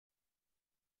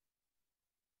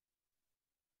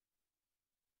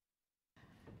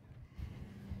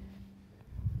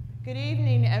Good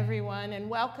evening, everyone, and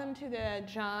welcome to the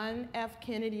John F.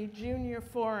 Kennedy Jr.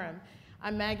 Forum.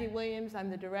 I'm Maggie Williams. I'm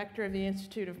the director of the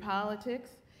Institute of Politics,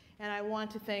 and I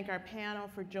want to thank our panel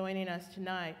for joining us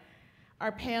tonight.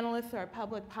 Our panelists are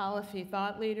public policy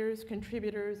thought leaders,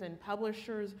 contributors, and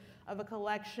publishers of a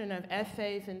collection of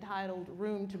essays entitled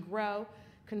Room to Grow: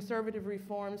 Conservative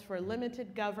Reforms for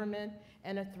Limited Government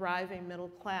and a Thriving Middle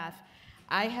Class.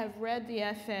 I have read the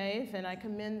essays, and I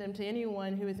commend them to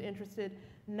anyone who is interested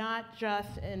not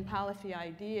just in policy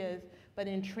ideas, but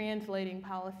in translating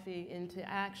policy into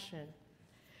action.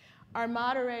 Our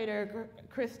moderator,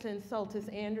 Kristen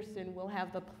Soltis Anderson, will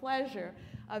have the pleasure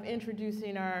of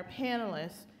introducing our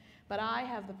panelists, but I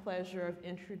have the pleasure of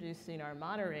introducing our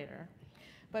moderator.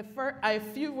 But for a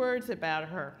few words about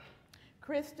her.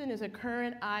 Kristen is a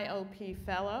current IOP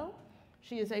Fellow.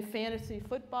 She is a fantasy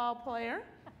football player,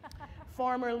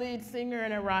 former lead singer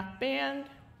in a rock band,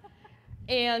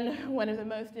 and one of the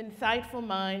most insightful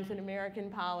minds in American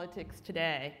politics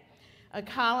today. A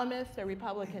columnist, a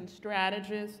Republican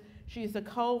strategist, she's the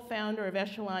co-founder of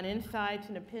Echelon Insights,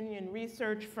 an opinion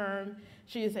research firm.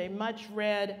 She is a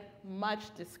much-read,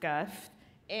 much-discussed,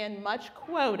 and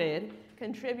much-quoted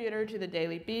contributor to the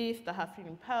Daily Beast, the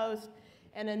Huffington Post,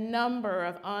 and a number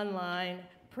of online,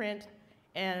 print,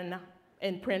 and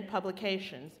print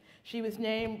publications. She was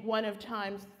named one of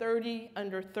Time's 30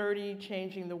 Under 30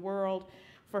 Changing the World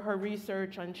for her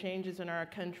research on changes in our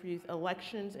country's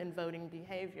elections and voting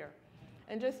behavior.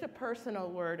 And just a personal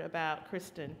word about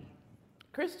Kristen.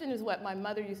 Kristen is what my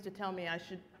mother used to tell me I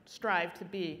should strive to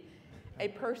be, a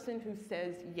person who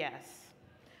says yes.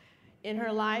 In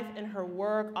her life and her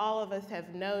work, all of us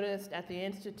have noticed at the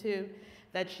Institute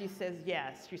that she says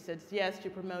yes. She says yes to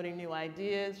promoting new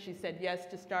ideas. She said yes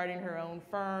to starting her own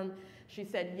firm. She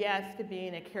said yes to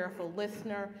being a careful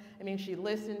listener. I mean, she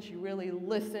listens, she really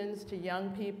listens to young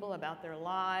people about their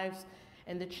lives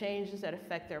and the changes that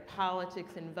affect their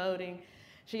politics and voting.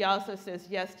 She also says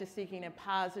yes to seeking a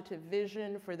positive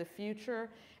vision for the future,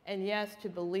 and yes to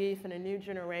belief in a new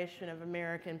generation of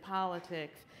American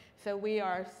politics. So we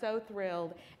are so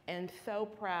thrilled and so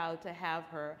proud to have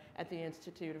her at the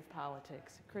Institute of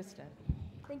Politics. Kristen.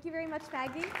 Thank you very much,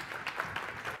 Maggie.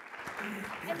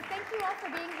 And thank you all for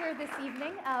being here this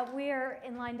evening. We're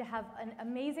in line to have an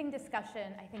amazing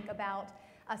discussion, I think, about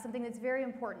something that's very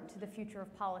important to the future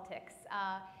of politics.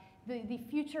 The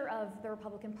future of the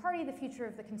Republican Party, the future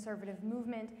of the conservative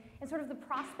movement, and sort of the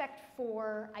prospect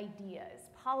for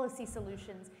ideas, policy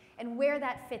solutions, and where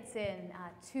that fits in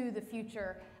to the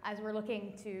future as we're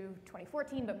looking to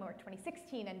 2014, but more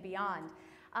 2016 and beyond.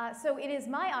 So it is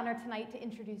my honor tonight to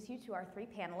introduce you to our three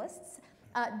panelists.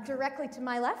 Directly to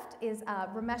my left is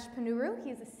Ramesh Ponnuru.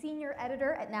 He is a senior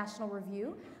editor at National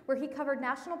Review, where he covered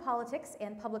national politics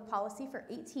and public policy for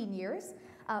 18 years.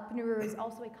 Ponnuru is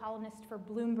also a columnist for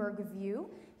Bloomberg View.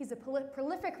 He's a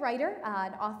prolific writer,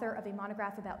 and author of a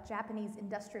monograph about Japanese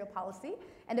industrial policy,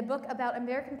 and a book about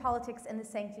American politics and the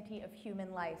sanctity of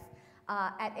human life.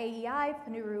 At AEI,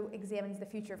 Ponnuru examines the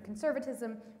future of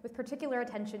conservatism with particular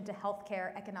attention to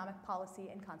healthcare, economic policy,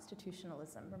 and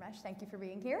constitutionalism. Ramesh, thank you for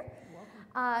being here. You're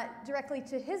welcome. Directly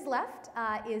to his left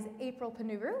is April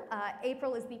Ponnuru.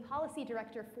 April is the policy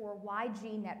director for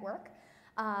YG Network.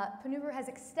 Ponnuru has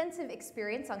extensive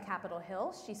experience on Capitol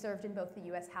Hill. She served in both the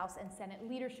U.S. House and Senate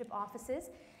leadership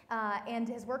offices and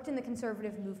has worked in the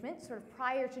conservative movement. Sort of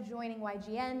prior to joining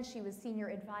YGN, she was senior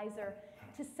advisor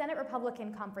to Senate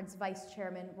Republican Conference Vice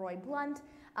Chairman Roy Blunt,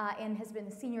 and has been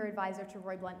the senior advisor to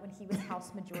Roy Blunt when he was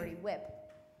House Majority Whip.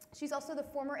 She's also the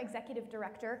former executive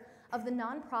director of the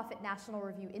nonprofit National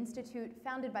Review Institute,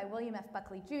 founded by William F.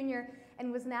 Buckley Jr.,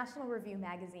 and was National Review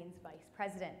Magazine's vice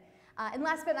president. And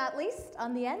last but not least,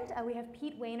 on the end, we have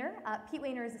Pete Wehner. Pete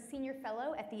Wehner is a senior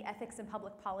fellow at the Ethics and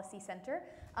Public Policy Center.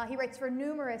 He writes for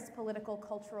numerous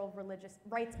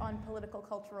writes on political,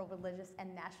 cultural, religious,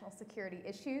 and national security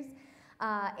issues.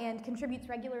 And contributes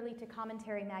regularly to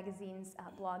Commentary Magazine's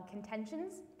blog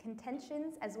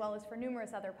Contentions, as well as for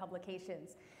numerous other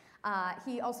publications.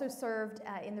 He also served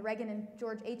in the Reagan and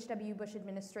George H.W. Bush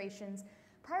administrations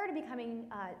prior to becoming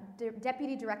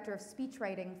Deputy Director of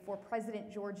Speechwriting for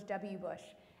President George W. Bush.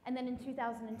 And then in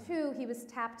 2002, he was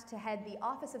tapped to head the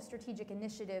Office of Strategic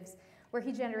Initiatives, where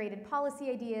he generated policy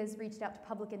ideas, reached out to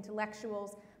public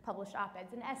intellectuals, published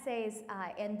op-eds and essays,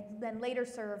 and then later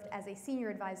served as a senior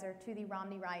advisor to the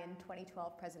Romney-Ryan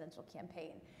 2012 presidential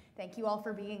campaign. Thank you all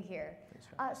for being here.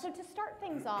 So to start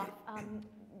things off,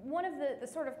 one of the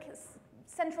sort of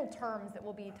central terms that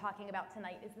we'll be talking about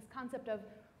tonight is this concept of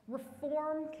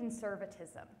reform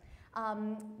conservatism.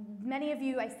 Many of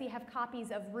you, I see, have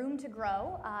copies of Room to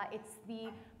Grow. It's the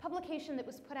publication that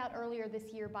was put out earlier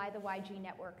this year by the YG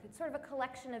Network. It's sort of a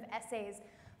collection of essays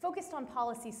focused on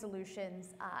policy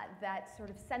solutions that sort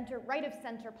of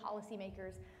right-of-center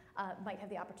policymakers might have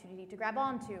the opportunity to grab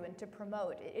onto and to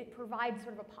promote. It provides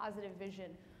sort of a positive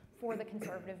vision for the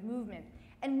conservative movement.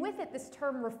 And with it, this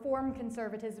term reform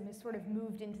conservatism has sort of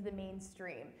moved into the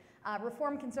mainstream.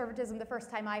 Reform conservatism, the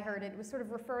first time I heard it, was sort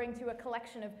of referring to a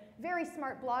collection of very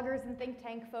smart bloggers and think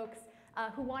tank folks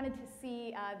who wanted to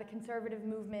see the conservative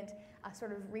movement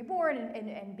sort of reborn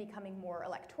and becoming more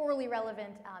electorally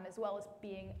relevant, as well as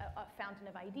being a fountain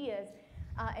of ideas.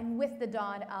 And with the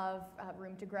dawn of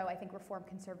Room to Grow, I think reform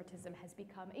conservatism has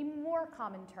become a more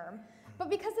common term. But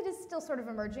because it is still sort of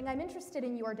emerging, I'm interested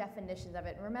in your definitions of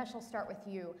it. And Ramesh, I'll start with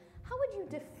you. How would you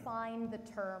define the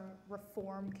term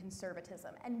reform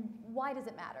conservatism, and why does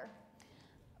it matter?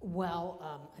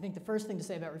 Well, I think the first thing to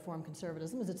say about reform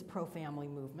conservatism is it's a pro-family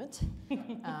movement.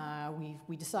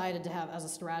 We decided to have as a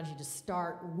strategy to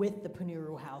start with the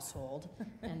Ponnuru household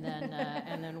and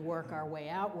then work our way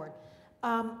outward.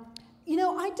 You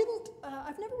know,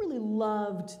 I've never really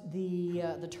loved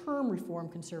the term reform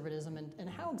conservatism, and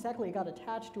how exactly it got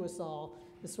attached to us all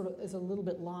is a little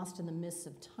bit lost in the mists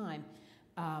of time.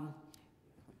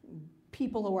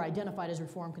 People who are identified as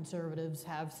reform conservatives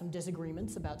have some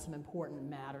disagreements about some important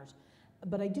matters,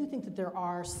 but I do think that there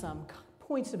are some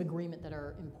points of agreement that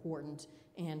are important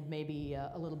and maybe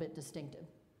a little bit distinctive.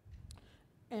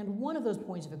 And one of those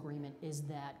points of agreement is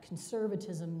that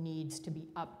conservatism needs to be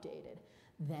updated,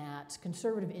 that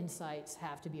conservative insights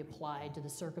have to be applied to the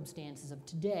circumstances of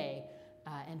today,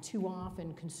 and too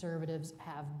often conservatives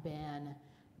have been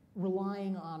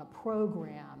relying on a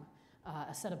program,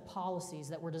 a set of policies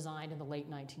that were designed in the late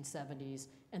 1970s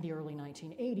and the early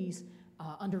 1980s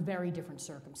under very different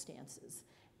circumstances.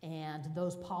 And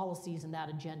those policies and that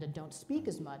agenda don't speak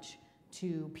as much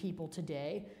to people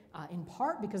today, in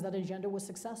part because that agenda was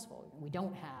successful. We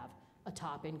don't have a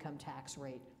top income tax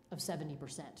rate of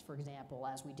 70%, for example,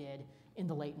 as we did in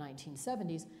the late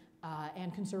 1970s,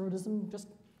 and conservatism just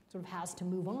sort of has to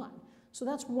move on. So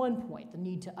that's one point, the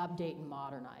need to update and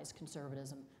modernize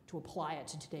conservatism to apply it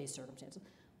to today's circumstances.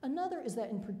 Another is that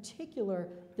in particular,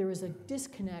 there is a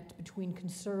disconnect between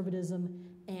conservatism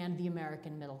and the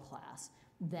American middle class,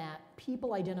 that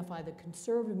people identify the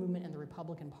conservative movement and the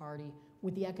Republican Party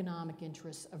with the economic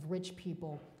interests of rich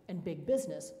people and big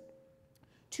business,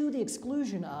 to the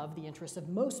exclusion of the interests of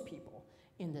most people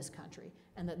in this country,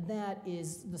 and that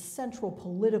is the central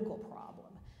political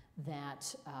problem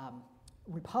that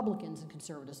Republicans and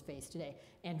conservatives face today.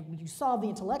 And when you solve the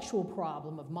intellectual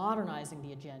problem of modernizing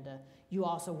the agenda, you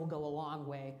also will go a long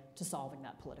way to solving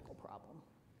that political problem.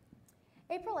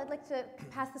 April, I'd like to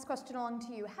pass this question along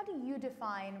to you. How do you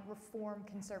define reform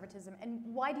conservatism, and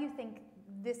why do you think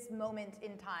this moment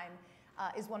in time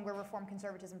is one where reform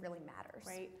conservatism really matters?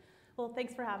 Right. Well,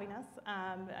 thanks for having us.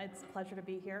 It's a pleasure to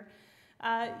be here.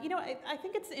 You know, I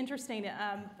think it's interesting.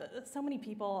 So many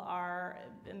people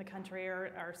in the country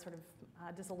are sort of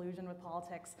disillusioned with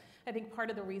politics. I think part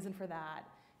of the reason for that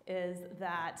is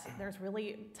that there's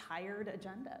really tired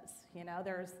agendas. You know,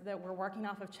 that we're working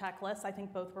off of checklists. I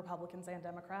think both Republicans and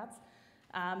Democrats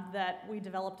that we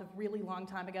developed a really long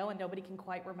time ago, and nobody can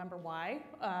quite remember why.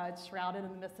 It's shrouded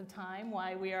in the midst of time.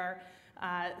 Why we are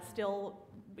still,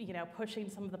 you know, pushing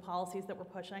some of the policies that we're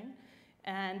pushing.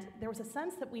 And there was a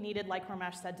sense that we needed, like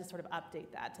Ramesh said, to sort of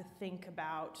update that, to think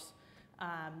about,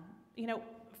 you know,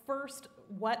 first,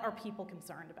 what are people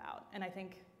concerned about? And I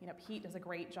think, you know, Pete does a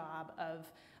great job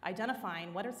of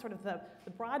identifying what are sort of the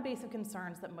broad base of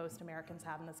concerns that most Americans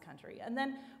have in this country. And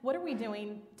then what are we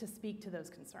doing to speak to those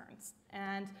concerns?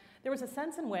 And there was a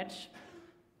sense in which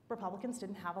Republicans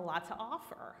didn't have a lot to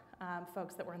offer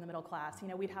folks that were in the middle class. You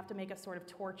know, we'd have to make a sort of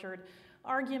tortured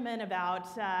argument about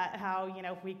how, you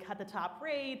know, if we cut the top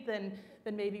rate, then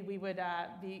maybe we would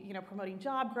be, you know, promoting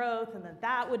job growth, and then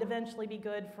that would eventually be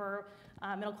good for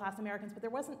middle class Americans. But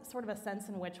there wasn't sort of a sense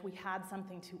in which we had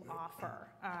something to offer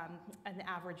an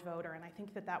average voter, and I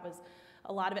think that was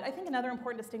a lot of it. I think another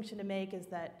important distinction to make is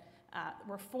that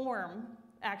reform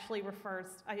actually refers,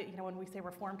 you know, when we say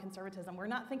reform conservatism, we're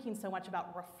not thinking so much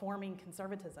about reforming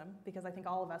conservatism, because I think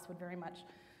all of us would very much,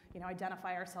 you know,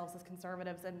 identify ourselves as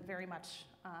conservatives and very much,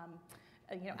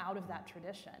 you know, out of that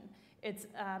tradition. It's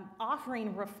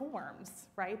offering reforms,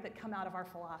 right, that come out of our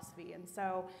philosophy. And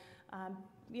so,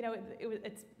 you know,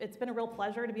 it's been a real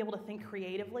pleasure to be able to think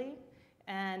creatively.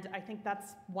 And I think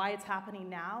that's why it's happening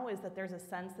now, is that there's a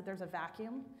sense that there's a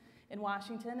vacuum in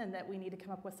Washington and that we need to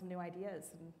come up with some new ideas.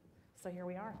 And so here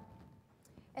we are.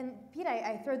 And Pete,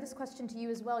 I throw this question to you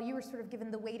as well. You were sort of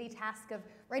given the weighty task of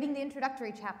writing the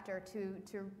introductory chapter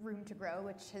to Room to Grow,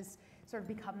 which has sort of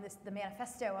become the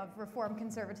manifesto of reform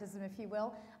conservatism, if you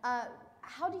will.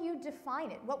 How do you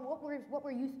define it? What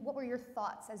were your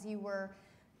thoughts as you were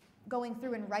going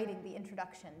through and writing the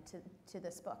introduction to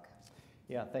this book?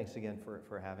 Yeah, thanks again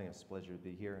for having us. It's a pleasure to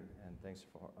be here, and thanks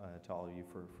to all of you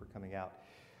for coming out.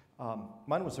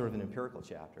 Mine was sort of an empirical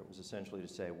chapter. It was essentially to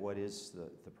say, what is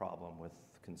the problem with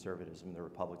conservatism, the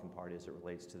Republican Party, as it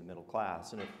relates to the middle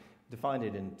class? And it defined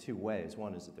it in two ways.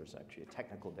 One is that there's actually a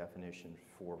technical definition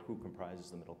for who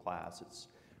comprises the middle class. It's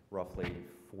roughly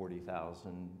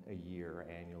 40,000 a year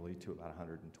annually to about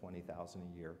 120,000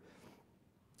 a year.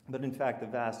 But in fact, the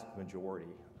vast majority,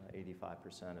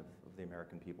 85% of the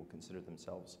American people, consider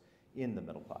themselves in the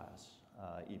middle class,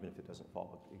 even if it doesn't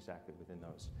fall exactly within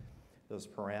those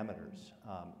parameters.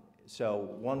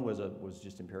 So one was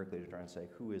just empirically to try and say,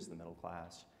 who is the middle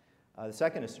class? The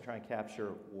second is to try and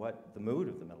capture what the mood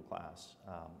of the middle class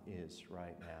is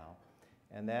right now.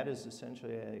 And that is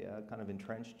essentially a kind of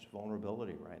entrenched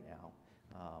vulnerability right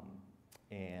now.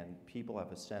 And people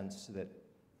have a sense that,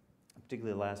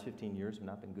 particularly the last 15 years, have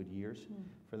not been good years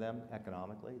for them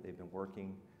economically. They've been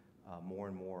working more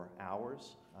and more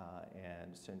hours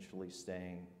and essentially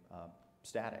staying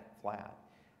static, flat.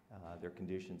 Their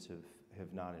conditions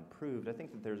have not improved. I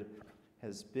think that there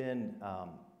has been a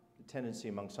tendency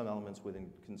among some elements within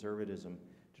conservatism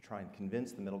to try and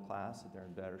convince the middle class that they're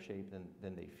in better shape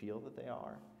than they feel that they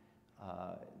are.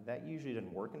 That usually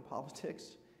doesn't work in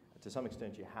politics. To some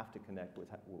extent, you have to connect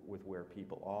with where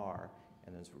people are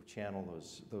and then sort of channel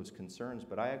those concerns.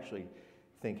 But I actually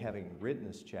think, having written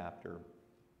this chapter,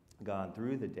 gone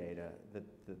through the data, that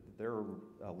there are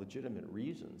legitimate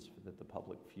reasons that the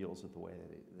public feels it the way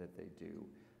that they do.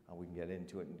 We can get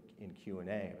into it in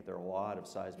Q&A, but there are a lot of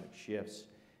seismic shifts,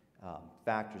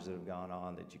 factors that have gone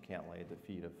on that you can't lay at the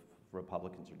feet of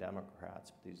Republicans or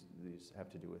Democrats. But these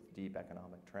have to do with deep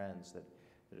economic trends that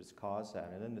has caused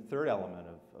that. And then the third element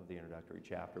of the introductory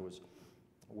chapter was,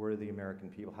 where are the American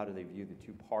people, how do they view the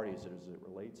two parties as it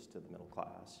relates to the middle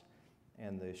class?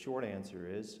 And the short answer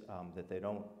is that they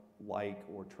don't like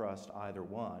or trust either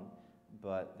one,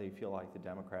 but they feel like the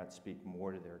Democrats speak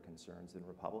more to their concerns than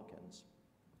Republicans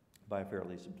by a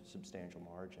fairly substantial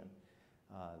margin.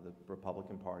 The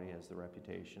Republican Party has the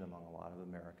reputation among a lot of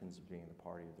Americans of being the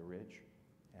party of the rich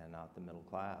and not the middle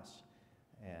class.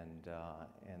 And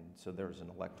so there's an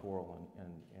electoral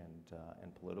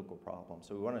and political problem.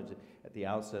 So we wanted to, at the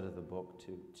outset of the book,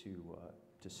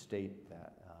 to state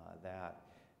that.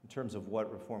 In terms of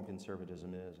what reform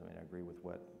conservatism is, I mean, I agree with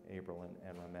what April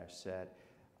and Ramesh said.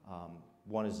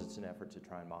 One is it's an effort to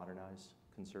try and modernize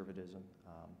conservatism.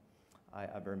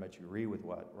 I very much agree with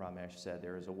what Ramesh said.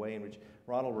 There is a way in which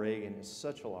Ronald Reagan is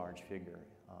such a large figure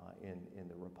in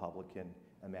the Republican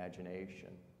imagination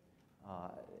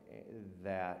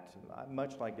that,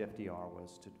 much like FDR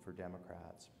was for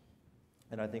Democrats,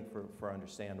 and I think for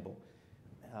understandable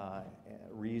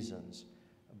reasons.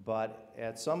 But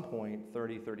at some point,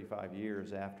 30, 35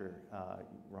 years after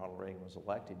Ronald Reagan was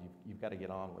elected, you've got to get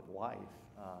on with life,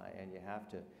 and you have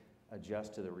to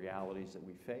adjust to the realities that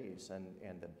we face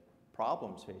and the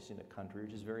problems facing the country,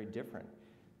 which is very different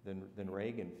than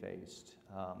Reagan faced.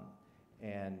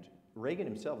 And Reagan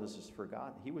himself, this is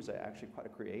forgotten, he was actually quite a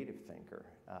creative thinker.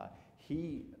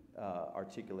 He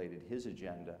articulated his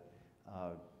agenda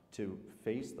to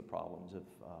face the problems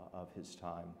of his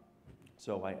time.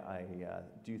 So I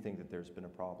do think that there's been a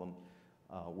problem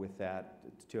with that.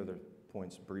 Two other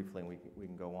points briefly, and we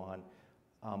can go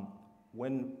on.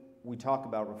 When we talk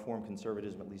about reform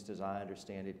conservatism, at least as I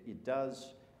understand it, it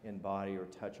does embody or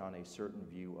touch on a certain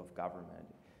view of government.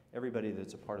 Everybody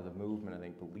that's a part of the movement, I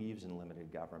think, believes in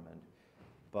limited government.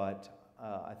 But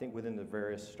I think within the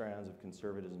various strands of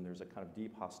conservatism, there's a kind of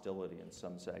deep hostility in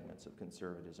some segments of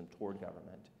conservatism toward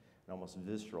government, an almost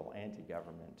visceral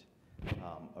anti-government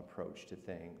approach to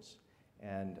things.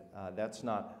 And that's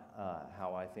not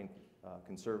how I think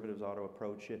conservatives ought to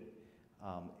approach it.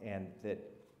 And that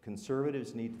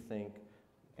conservatives need to think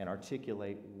and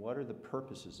articulate what are the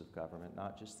purposes of government,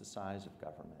 not just the size of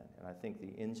government. And I think the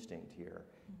instinct here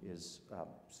is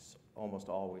almost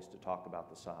always to talk about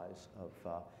the size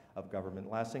of government.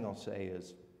 Last thing I'll say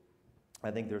is,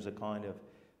 I think there's a kind of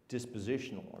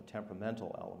dispositional or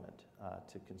temperamental element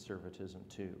to conservatism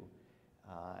too.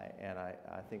 And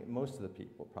I think most of the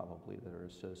people probably that are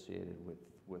associated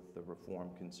with the Reform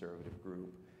Conservative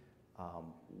group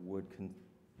would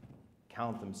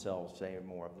count themselves, say,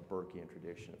 more of the Burkean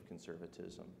tradition of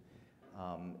conservatism.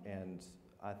 And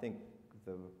I think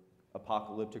the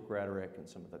apocalyptic rhetoric and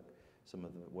some some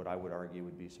of the, what I would argue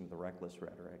would be some of the reckless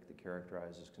rhetoric that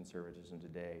characterizes conservatism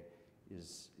today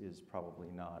is probably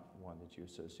not one that you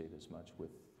associate as much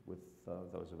with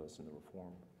those of us in the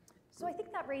reform. So I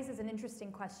think that raises an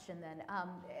interesting question then.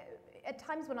 At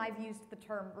times when I've used the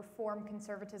term reform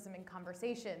conservatism in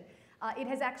conversation, it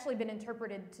has actually been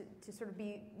interpreted to sort of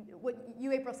be what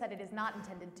you, April, said it is not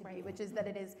intended to be, which is that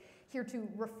it is here to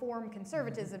reform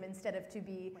conservatism instead of to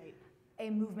be a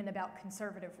movement about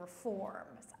conservative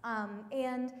reforms.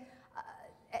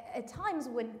 At times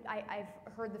when I've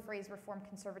heard the phrase reform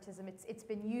conservatism, it's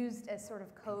been used as sort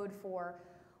of code for,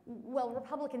 well,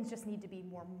 Republicans just need to be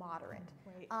more moderate.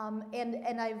 Right.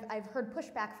 And I've heard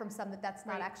pushback from some that that's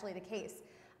not actually the case.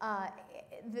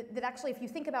 That actually, if you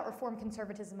think about reform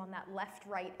conservatism on that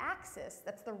left-right axis,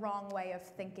 that's the wrong way of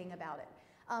thinking about it.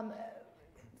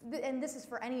 And this is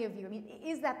for any of you. I mean,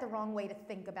 is that the wrong way to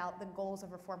think about the goals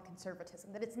of reform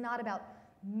conservatism? That it's not about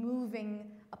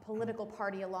moving a political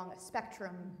party along a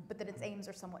spectrum, but that its aims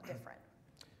are somewhat different?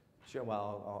 Sure.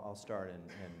 Well, I'll start,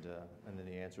 and then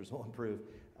the answers will improve.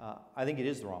 I think it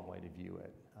is the wrong way to view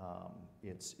it.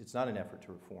 It's not an effort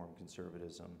to reform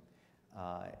conservatism,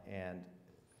 and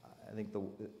I think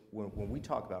when we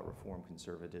talk about reform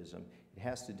conservatism, it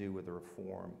has to do with the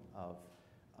reform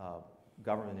of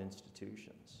government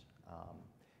institutions,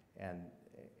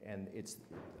 and it's,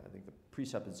 I think the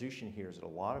presupposition here is that a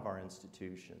lot of our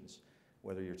institutions,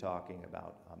 whether you're talking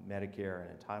about Medicare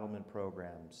and entitlement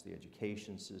programs, the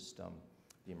education system,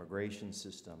 the immigration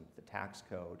system, the tax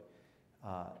code,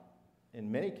 in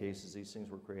many cases these things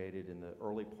were created in the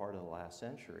early part of the last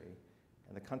century,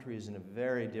 and the country is in a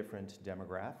very different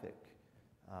demographic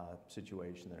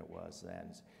situation than it was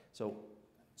then. So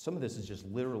some of this is just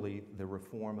literally the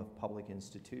reform of public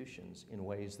institutions in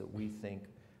ways that we think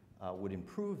would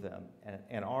improve them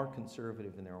and are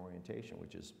conservative in their orientation,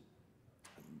 which is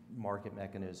market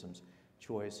mechanisms,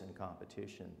 choice and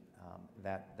competition,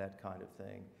 that kind of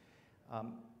thing.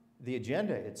 The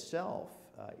agenda itself,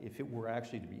 if it were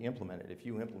actually to be implemented, if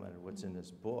you implemented what's in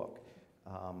this book,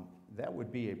 that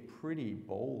would be a pretty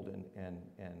bold and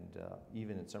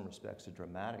even in some respects a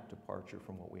dramatic departure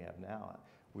from what we have now.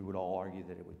 We would all argue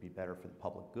that it would be better for the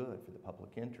public good, for the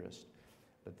public interest,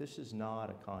 but this is not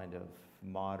a kind of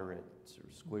moderate, sort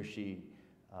of squishy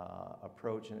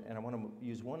approach. And I want to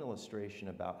use one illustration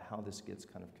about how this gets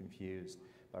kind of confused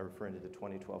by referring to the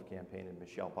 2012 campaign of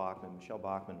Michelle Bachmann. Michelle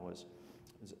Bachmann was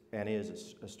and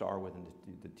is a star within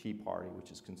the Tea Party,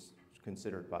 which is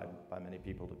considered by many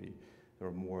people to be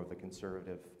more of the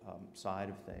conservative side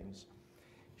of things.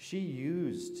 She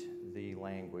used the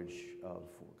language of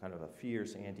kind of a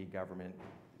fierce anti-government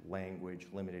language,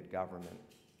 limited government,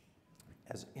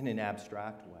 as in an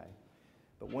abstract way.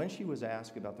 But when she was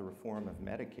asked about the reform of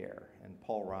Medicare, and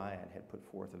Paul Ryan had put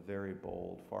forth a very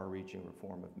bold, far-reaching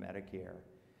reform of Medicare,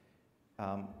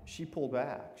 she pulled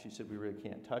back. She said, we really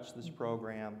can't touch this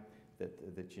program,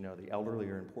 that you know, the elderly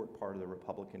are an important part of the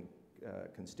Republican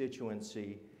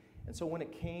constituency. And so when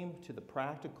it came to the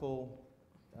practical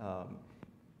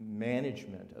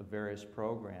management of various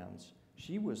programs,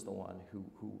 she was the one who,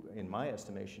 in my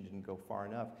estimation, didn't go far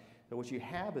enough. But what you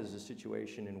have is a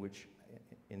situation in which,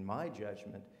 in my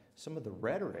judgment, some of the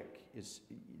rhetoric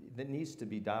that needs to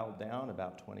be dialed down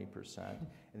about 20%,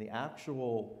 and the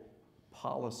actual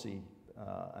policy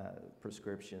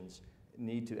prescriptions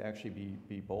need to actually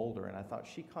be bolder. And I thought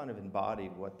she kind of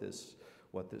embodied what this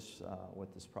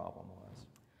problem was.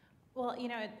 Well, you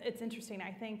know, it's interesting.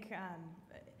 I think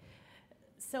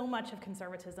so much of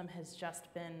conservatism has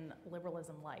just been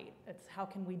liberalism light. It's how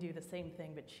can we do the same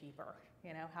thing but cheaper?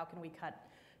 You know, how can we cut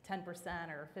 10%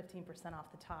 or 15%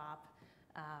 off the top?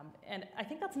 And I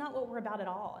think that's not what we're about at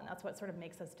all, and that's what sort of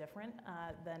makes us different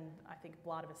than, I think, a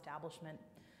lot of establishment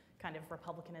kind of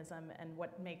republicanism and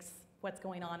what makes what's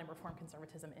going on in reform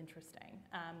conservatism interesting.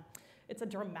 It's a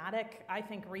dramatic, I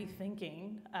think,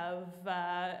 rethinking of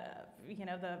you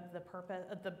know, the purpose,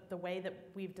 the way that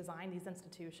we've designed these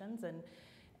institutions,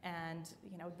 and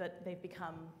you know, that they've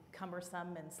become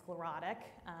cumbersome and sclerotic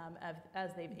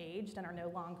as they've aged and are no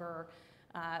longer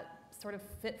sort of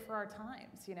fit for our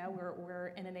times. You know, we're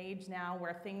in an age now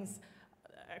where things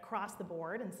across the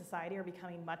board in society are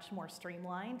becoming much more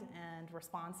streamlined and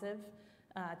responsive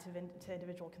to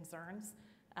individual concerns.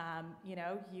 You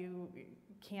know, you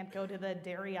can't go to the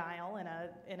dairy aisle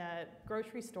in a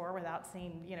grocery store without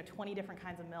seeing, you know, 20 different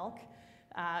kinds of milk.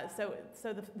 So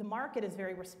the market is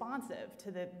very responsive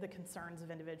to the concerns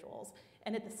of individuals.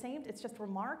 And at the same, it's just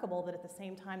remarkable that at the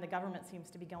same time the government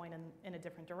seems to be going in a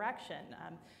different direction.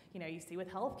 You know, you see with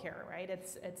healthcare, right?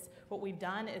 It's what we've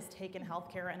done is taken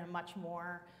healthcare in a much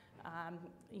more,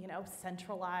 you know,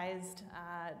 centralized,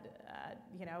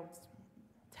 you know,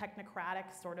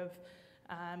 technocratic sort of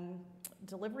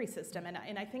delivery system.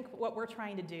 And I think what we're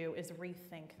trying to do is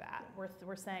rethink that.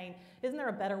 We're saying, isn't there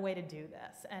a better way to do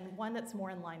this? And one that's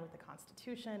more in line with the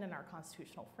Constitution and our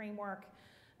constitutional framework,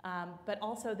 but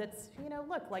also that's,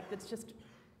 look, like that's just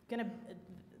gonna,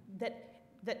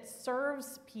 that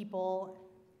serves people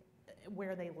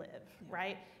where they live,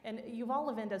 right? And Yuval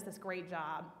Levin does this great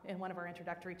job in one of our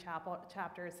introductory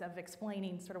chapters of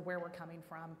explaining sort of where we're coming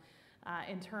from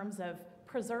in terms of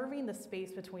preserving the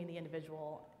space between the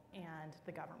individual and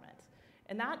the government.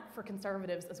 And that, for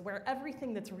conservatives, is where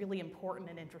everything that's really important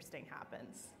and interesting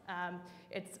happens.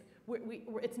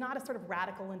 It's not a sort of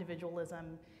radical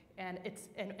individualism, and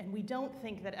we don't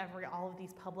think that all of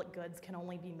these public goods can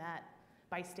only be met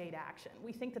by state action.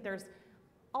 We think that there's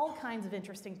all kinds of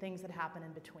interesting things that happen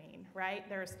in between, right?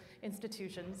 There's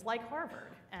institutions like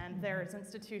Harvard, and there's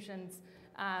institutions,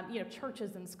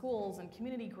 churches and schools and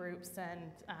community groups and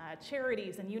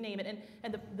charities and you name it.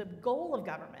 And the goal of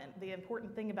government, the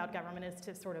important thing about government is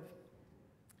to sort of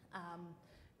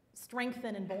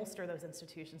strengthen and bolster those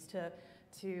institutions,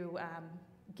 to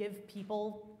give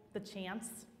people the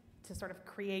chance to sort of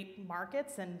create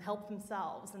markets and help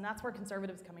themselves. And that's where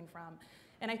conservatives coming from.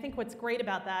 And I think what's great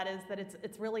about that is that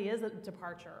it really is a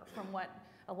departure from what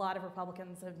a lot of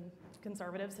Republicans and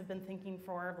conservatives have been thinking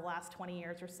for the last 20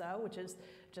 years or so, which is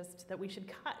just that we should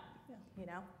cut,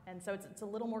 And so it's a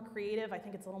little more creative. I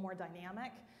think it's a little more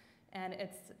dynamic, and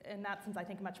it's in that sense I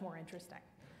think much more interesting.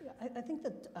 Yeah, I think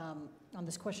that on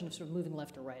this question of sort of moving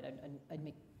left or right, I'd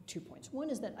make 2 points. One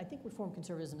is that I think reform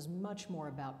conservatism is much more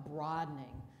about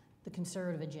broadening the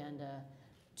conservative agenda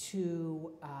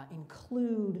to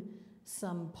include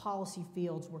some policy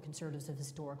fields where conservatives have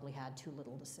historically had too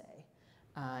little to say.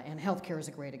 And healthcare is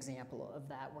a great example of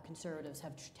that, where conservatives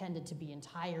have tended to be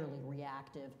entirely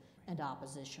reactive and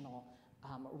oppositional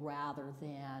rather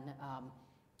than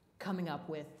coming up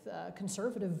with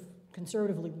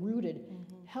conservatively rooted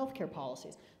healthcare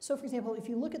policies. So for example, if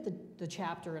you look at the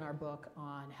chapter in our book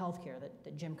on healthcare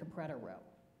that Jim Capretta wrote,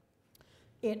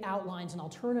 it outlines an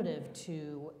alternative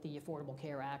to the Affordable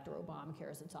Care Act, or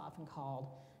Obamacare as it's often called,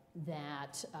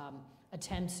 that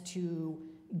attempts to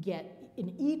get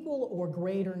an equal or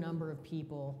greater number of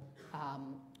people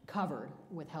covered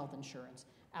with health insurance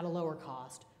at a lower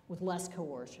cost, with less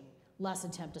coercion, less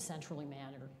attempt to centrally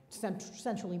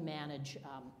manage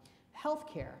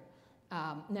health care.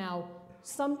 Now,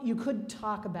 you could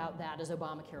talk about that as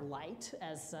Obamacare light,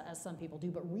 as some people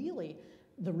do, but really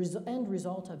the end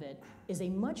result of it is a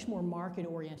much more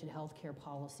market-oriented healthcare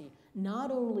policy, not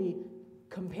only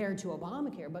compared to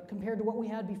Obamacare, but compared to what we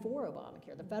had before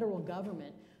Obamacare. The federal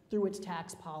government, through its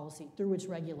tax policy, through its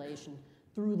regulation,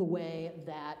 through the way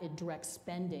that it directs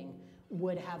spending,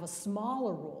 would have a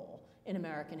smaller role in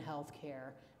American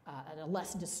healthcare, and a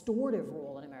less distortive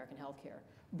role in American healthcare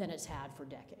than it's had for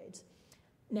decades.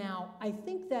 Now, I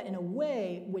think that in a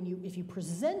way, if you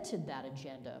presented that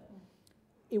agenda,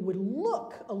 it would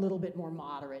look a little bit more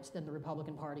moderate than the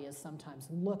Republican Party has sometimes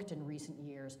looked in recent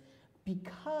years,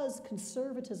 because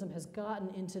conservatism has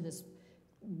gotten into this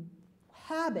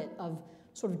habit of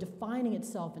sort of defining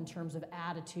itself in terms of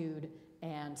attitude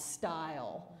and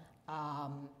style,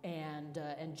 and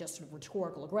just sort of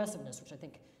rhetorical aggressiveness, which I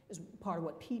think is part of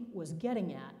what Pete was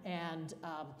getting at. And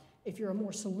if you're a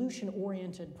more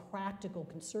solution-oriented, practical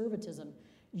conservatism,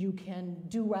 you can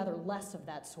do rather less of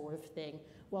that sort of thing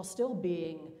while still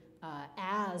being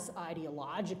as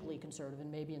ideologically conservative,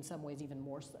 and maybe in some ways even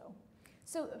more so.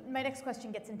 So my next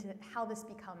question gets into how this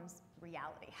becomes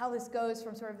reality, how this goes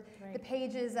from sort of the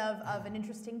pages of an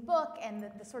interesting book and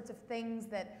the sorts of things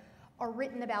that are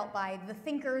written about by the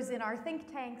thinkers in our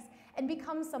think tanks, and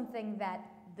becomes something that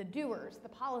the doers, the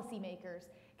policymakers,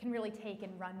 can really take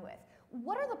and run with.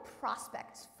 What are the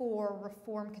prospects for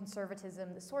reform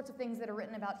conservatism, the sorts of things that are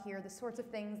written about here, the sorts of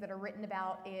things that are written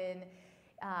about in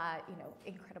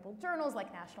incredible journals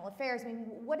like National Affairs? I mean,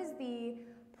 what is the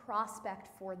prospect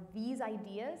for these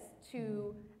ideas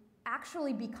to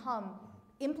actually become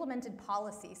implemented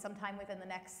policy sometime within the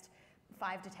next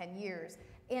 5 to 10 years,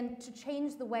 and to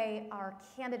change the way our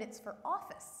candidates for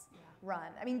office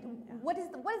run? I mean, what is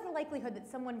the likelihood that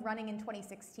someone running in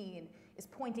 2016 is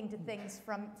pointing to things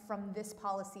from this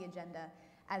policy agenda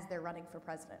as they're running for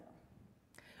president?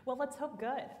 Well, let's hope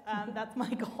good. That's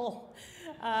my goal.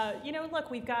 Look,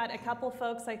 we've got a couple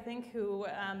folks, I think, who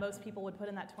most people would put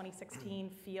in that 2016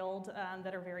 field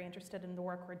that are very interested in the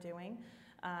work we're doing.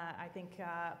 I think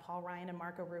Paul Ryan and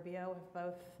Marco Rubio have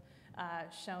both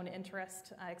shown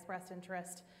interest, expressed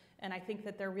interest. And I think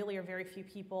that there really are very few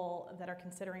people that are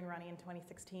considering running in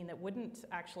 2016 that wouldn't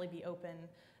actually be open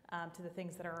to the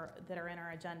things that are in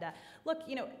our agenda. Look,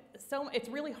 so it's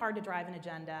really hard to drive an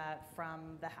agenda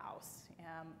from the House.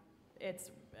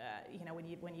 It's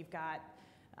when you've got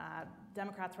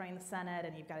Democrats running the Senate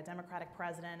and you've got a Democratic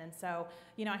president, and so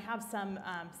I have some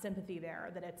sympathy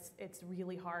there that it's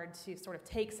really hard to sort of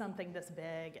take something this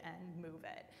big and move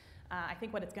it. I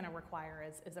think what it's going to require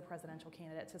is a presidential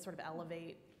candidate to sort of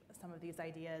elevate some of these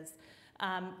ideas.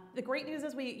 The great news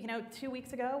is 2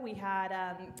 weeks ago we had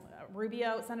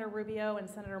Senator Rubio and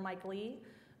Senator Mike Lee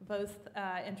both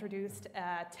introduced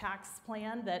a tax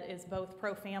plan that is both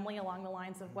pro-family along the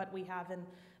lines of what we have in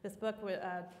this book,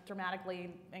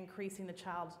 dramatically increasing the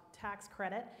child tax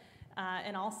credit,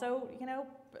 and also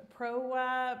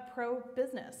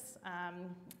pro-business,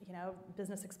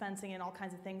 business expensing and all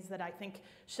kinds of things that I think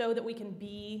show that we can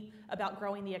be about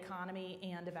growing the economy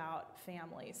and about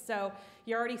families. So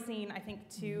you're already seeing, I think,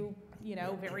 two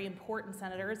very important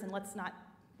senators, and let's not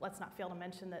fail to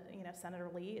mention that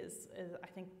Senator Lee is I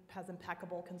think has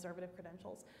impeccable conservative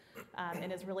credentials,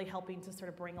 and is really helping to sort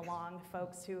of bring along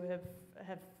folks who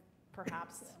have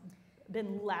perhaps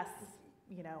been less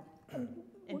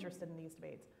interested in these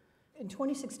debates. In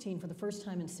 2016, for the first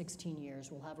time in 16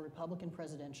 years, we'll have a Republican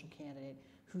presidential candidate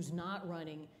who's not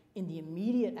running in the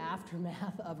immediate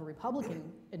aftermath of a Republican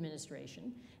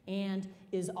administration and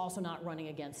is also not running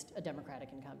against a Democratic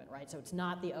incumbent, right? So it's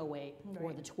not the 08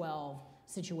 or the 12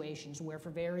 situations where, for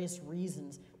various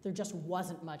reasons, there just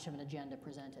wasn't much of an agenda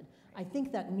presented. I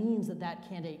think that means that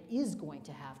candidate is going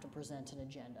to have to present an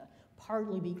agenda,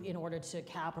 partly in order to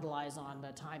capitalize on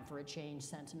the time for a change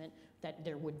sentiment that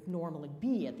there would normally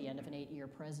be at the end of an 8-year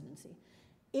presidency.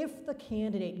 If the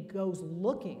candidate goes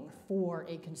looking for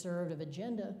a conservative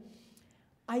agenda,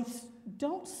 I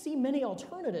don't see many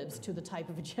alternatives to the type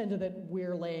of agenda that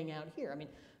we're laying out here. I mean,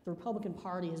 the Republican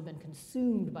Party has been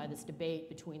consumed by this debate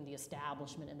between the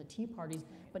establishment and the Tea Parties,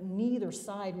 but neither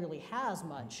side really has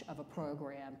much of a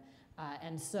program.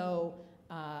 And so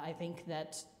I think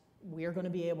that we're going to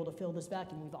be able to fill this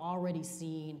vacuum. We've already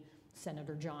seen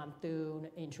Senator John Thune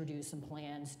introduce some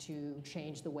plans to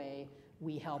change the way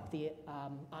we help the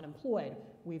unemployed.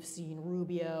 We've seen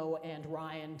Rubio and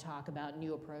Ryan talk about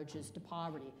new approaches to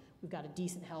poverty. We've got a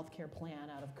decent health care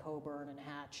plan out of Coburn and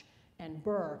Hatch and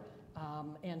Burr,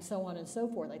 and so on and so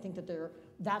forth. I think that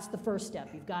that's the first step.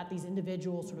 You've got these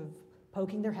individuals sort of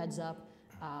poking their heads up,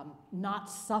 not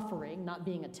suffering, not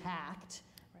being attacked,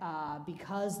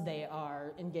 because they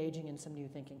are engaging in some new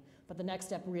thinking. But the next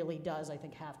step really does, I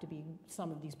think, have to be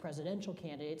some of these presidential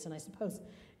candidates. And I suppose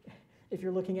if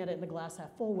you're looking at it in the glass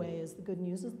half full way, is the good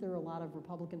news is there are a lot of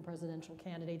Republican presidential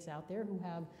candidates out there who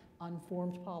have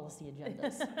unformed policy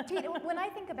agendas. When I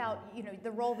think about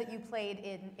the role that you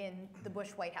played in the Bush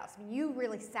White House, I mean, you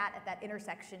really sat at that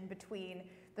intersection between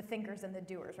the thinkers and the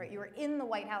doers, right? You were in the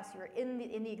White House, you were in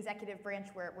the executive branch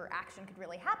where action could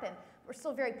really happen. We're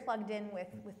still very plugged in with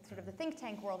sort of the think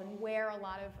tank world and where a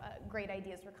lot of great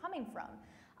ideas were coming from.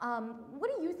 What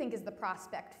do you think is the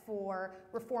prospect for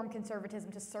reform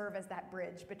conservatism to serve as that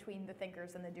bridge between the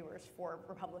thinkers and the doers for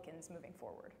Republicans moving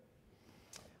forward?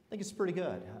 I think it's pretty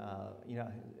good.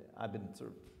 I've been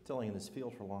sort of tilling in this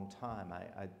field for a long time.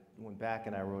 I went back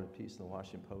and I wrote a piece in the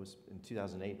Washington Post in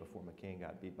 2008 before McCain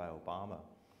got beat by Obama.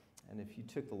 And if you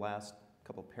took the last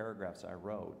couple paragraphs I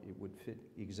wrote, it would fit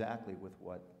exactly with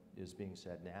what is being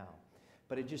said now.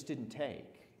 But it just didn't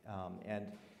take. And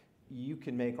you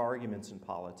can make arguments in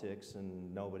politics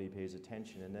and nobody pays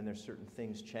attention, and then there's certain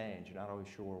things change. You're not always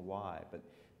sure why, but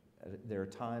there are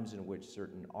times in which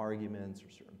certain arguments or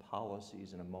certain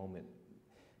policies in a moment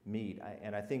meet,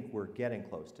 and I think we're getting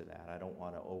close to that. I don't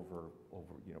want to over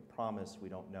promise. We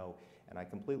don't know, and I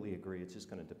completely agree. It's just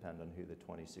going to depend on who the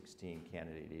 2016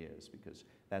 candidate is, because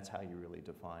that's how you really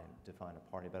define a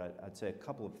party. But I'd say a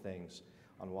couple of things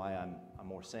on why I'm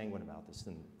more sanguine about this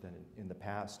than in the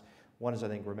past. One is, I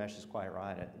think Ramesh is quite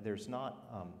right. There's not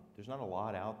a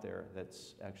lot out there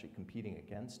that's actually competing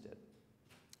against it.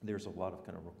 There's a lot of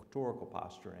kind of rhetorical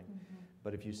posturing. Mm-hmm.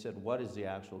 But if you said, what is the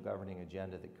actual governing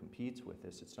agenda that competes with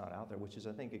this, it's not out there, which is,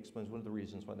 I think, explains one of the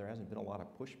reasons why there hasn't been a lot of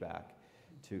pushback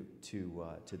to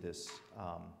this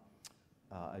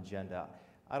agenda.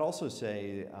 I'd also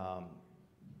say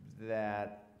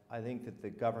that I think that the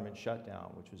government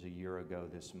shutdown, which was a year ago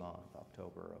this month,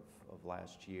 October of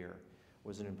last year,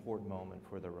 was an important moment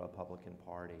for the Republican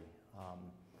Party.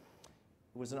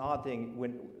 It was an odd thing.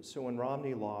 When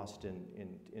Romney lost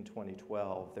in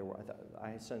 2012,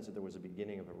 I sensed that there was a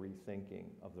beginning of a rethinking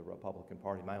of the Republican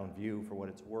Party. My own view, for what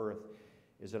it's worth,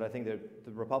 is that I think that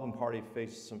the Republican Party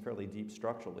faced some fairly deep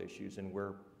structural issues, and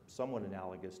we're somewhat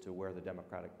analogous to where the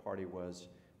Democratic Party was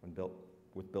when Bill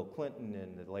with Bill Clinton,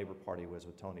 and the Labor Party was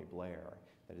with Tony Blair.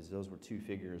 That is, those were two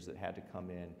figures that had to come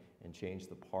in and change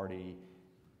the party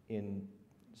in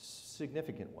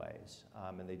significant ways,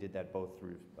 and they did that both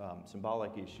through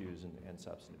symbolic issues and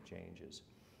substantive changes.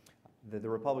 The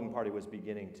Republican Party was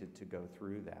beginning to go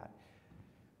through that.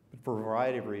 But for a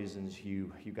variety of reasons,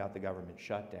 you got the government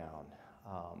shutdown,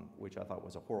 which I thought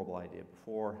was a horrible idea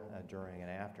before, during,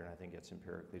 and after, and I think it's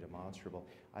empirically demonstrable.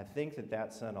 I think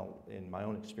that sent, in my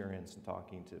own experience in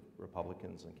talking to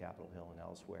Republicans on Capitol Hill and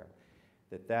elsewhere,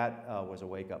 that was a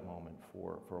wake-up moment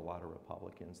for a lot of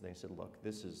Republicans. They said, look,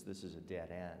 this is a dead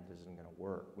end. This isn't going to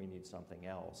work. We need something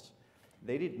else.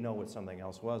 They didn't know what something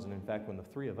else was, and in fact, when the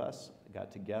three of us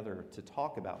got together to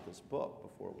talk about this book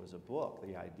before it was a book,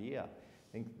 the idea,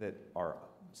 I think that our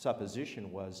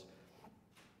supposition was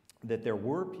that there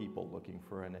were people looking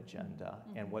for an agenda,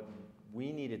 and what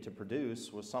we needed to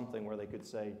produce was something where they could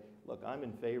say, look, I'm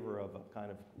in favor of a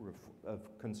kind of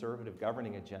conservative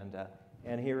governing agenda,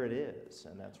 and here it is.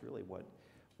 And that's really what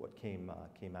came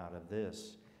out of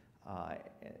this.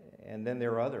 And then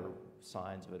there are other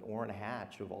signs of it. Orrin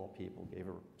Hatch, of all people, gave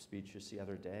a speech just the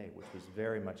other day, which was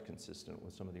very much consistent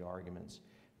with some of the arguments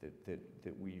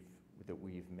that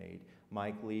we've made.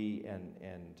 Mike Lee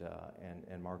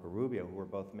and Marco Rubio, who were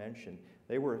both mentioned,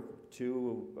 they were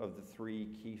two of the three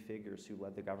key figures who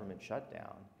led the government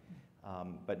shutdown.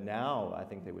 But now I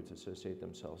think they would associate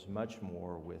themselves much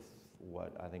more with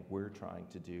what I think we're trying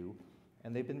to do,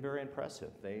 and they've been very impressive.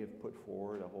 They have put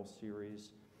forward a whole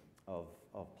series of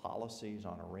policies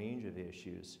on a range of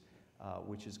issues,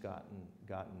 which has gotten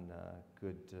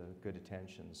good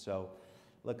attention. So,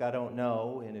 look, I don't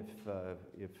know, and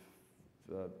if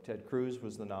Ted Cruz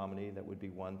was the nominee, that would be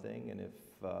one thing, and if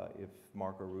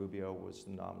Marco Rubio was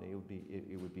the nominee,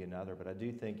 it would be another. But I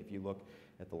do think if you look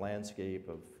at the landscape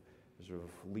of sort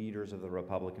of leaders of the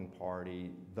Republican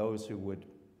Party, those who would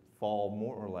fall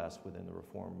more or less within the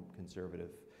reform conservative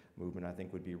movement, I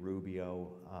think, would be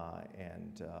Rubio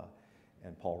and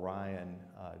Paul Ryan,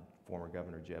 former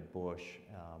Governor Jeb Bush,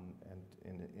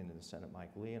 and in the Senate,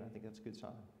 Mike Lee, and I think that's a good sign.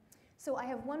 So I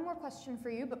have one more question for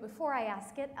you, but before I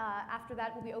ask it, after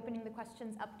that we'll be opening the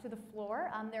questions up to the floor.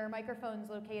 There are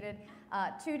microphones located,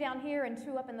 2 down here and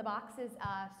 2 up in the boxes.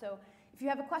 So if you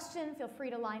have a question, feel free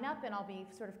to line up, and I'll be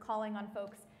sort of calling on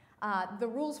folks. The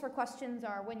rules for questions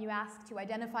are when you ask to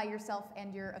identify yourself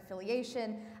and your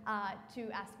affiliation, to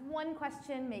ask one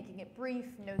question, making it brief,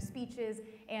 no speeches,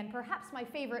 and perhaps my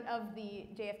favorite of the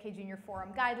JFK Junior Forum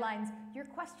guidelines, your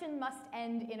question must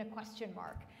end in a question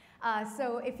mark.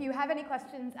 So if you have any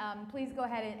questions, please go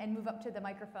ahead and move up to the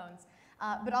microphones.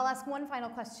 But I'll ask one final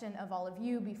question of all of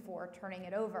you before turning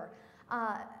it over.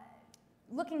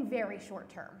 Looking very short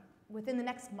term, within the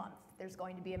next month, there's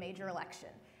going to be a major election.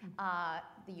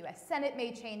 The U.S. Senate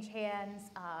may change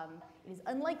hands. It is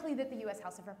unlikely that the U.S.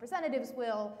 House of Representatives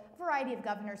will. A variety of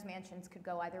governors' mansions could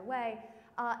go either way.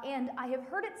 And I have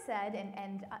heard it said,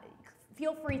 and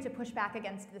feel free to push back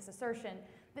against this assertion,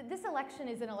 that this election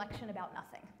is an election about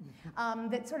nothing.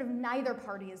 That sort of neither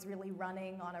party is really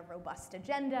running on a robust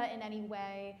agenda in any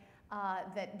way.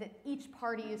 That each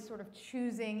party is sort of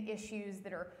choosing issues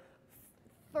that are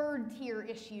third-tier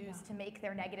issues to make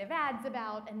their negative ads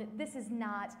about, and that this is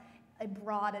not a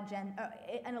broad agenda,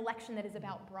 an election that is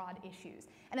about broad issues.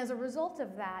 And as a result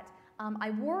of that,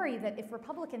 I worry that if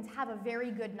Republicans have a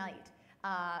very good night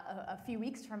a few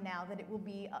weeks from now, that it will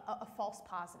be a false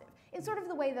positive, in sort of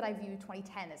the way that I view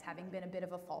 2010 as having been a bit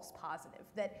of a false positive,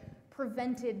 that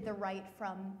prevented the right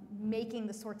from making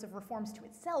the sorts of reforms to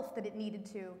itself that it needed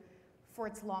to for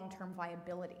its long-term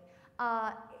viability.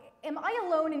 Am I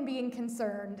alone in being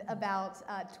concerned about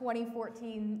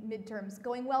 2014 midterms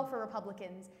going well for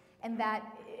Republicans, and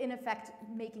that, in effect,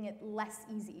 making it less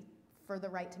easy for the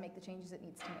right to make the changes it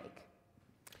needs to make?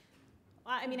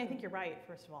 I mean, I think you're right,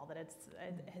 first of all, that it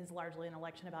is largely an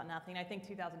election about nothing. I think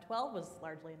 2012 was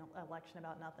largely an election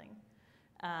about nothing.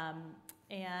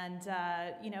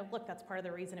 You know, look, that's part of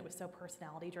the reason it was so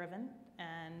personality-driven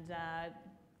and,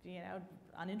 you know,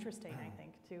 uninteresting, I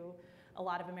think, to a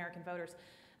lot of American voters.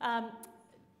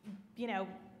 You know,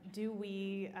 do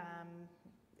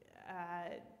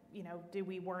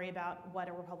we worry about what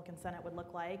a Republican Senate would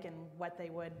look like and what they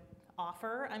would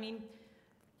offer? I mean,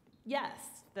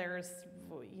 yes,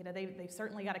 you know, they've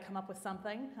certainly got to come up with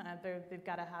something. They've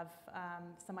got to have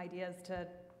some ideas to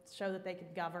show that they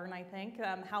could govern, I think.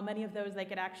 How many of those they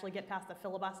could actually get past the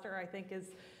filibuster, I think,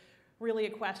 is really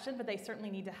a question, but they certainly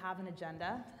need to have an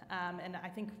agenda. And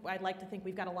I'd like to think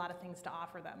we've got a lot of things to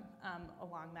offer them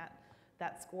along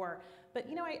that score. But,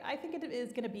 you know, I think it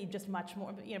is going to be just much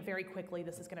more, you know, very quickly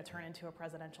this is going to turn into a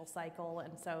presidential cycle.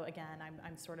 And so, again,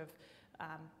 I'm sort of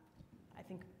I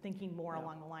think thinking more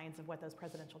along the lines of what those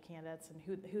presidential candidates and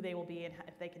who they will be and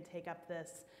if they can take up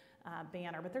this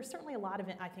banner. But there's certainly a lot of,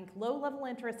 I think, low-level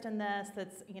interest in this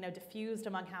that's diffused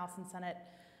among House and Senate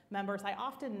members. I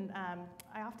often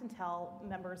tell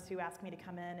members who ask me to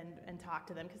come in and talk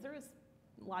to them, because there is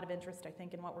a lot of interest, I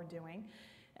think, in what we're doing.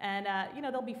 And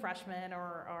they'll be freshmen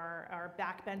or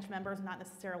backbench members, not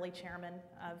necessarily chairmen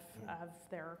of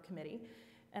their committee.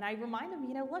 And I remind them,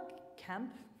 look,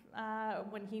 Kemp,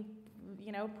 when he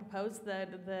proposed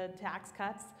the tax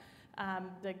cuts,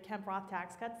 the Kemp-Roth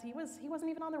tax cuts, he wasn't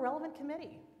even on the relevant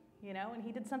committee, and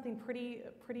he did something pretty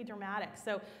dramatic.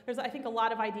 So there's, I think, a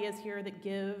lot of ideas here that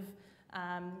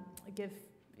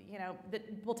that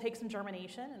will take some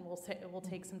germination and will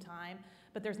take some time.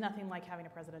 But there's nothing like having a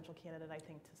presidential candidate, I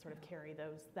think, to sort of carry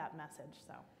that message.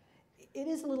 So. It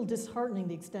is a little disheartening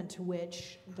the extent to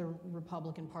which the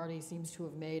Republican Party seems to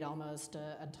have made almost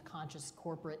a conscious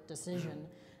corporate decision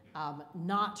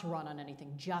not to run on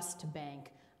anything, just to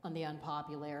bank on the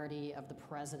unpopularity of the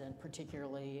president,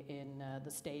 particularly in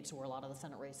the states where a lot of the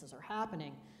Senate races are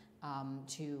happening,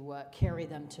 to carry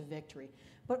them to victory.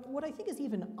 But what I think is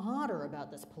even odder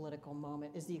about this political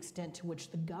moment is the extent to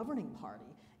which the governing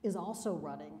party is also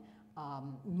running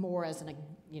more as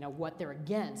what they're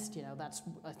against. That's,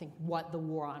 I think, what the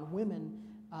war on women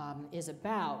is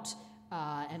about,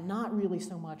 and not really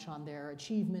so much on their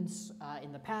achievements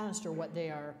in the past or what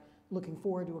they are looking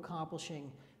forward to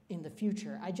accomplishing in the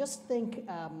future. I just think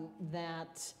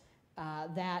that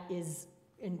is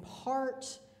in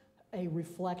part a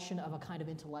reflection of a kind of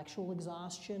intellectual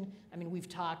exhaustion. I mean, we've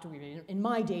talked, in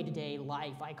my day-to-day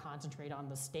life, I concentrate on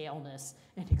the staleness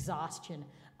and exhaustion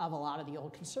of a lot of the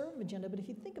old conservative agenda, but if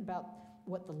you think about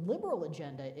what the liberal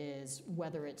agenda is,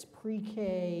 whether it's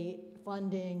pre-K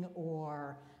funding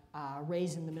or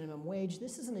raising the minimum wage,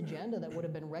 this is an agenda that would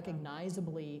have been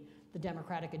recognizably the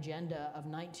Democratic agenda of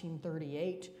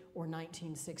 1938 or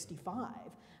 1965.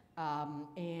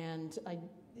 And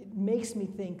it makes me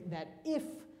think that if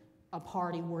a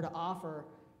party were to offer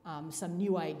some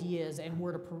new ideas and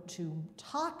were to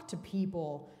talk to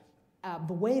people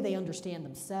the way they understand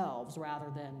themselves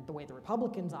rather than the way the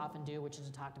Republicans often do, which is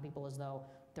to talk to people as though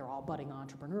they're all budding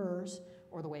entrepreneurs,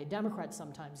 or the way Democrats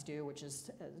sometimes do, which is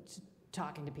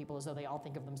talking to people as though they all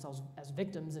think of themselves as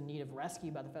victims in need of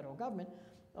rescue by the federal government,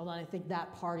 well, then I think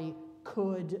that party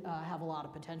could have a lot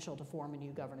of potential to form a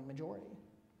new governing majority.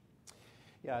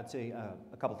 Yeah, I'd say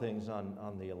a couple things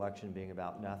on the election being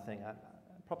about nothing. I'm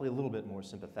probably a little bit more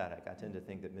sympathetic. I tend to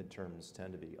think that midterms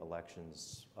tend to be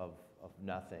elections of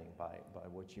nothing by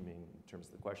what you mean in terms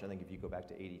of the question. I think if you go back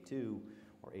to 82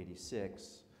 or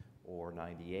 86 or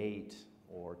 98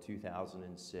 or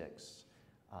 2006,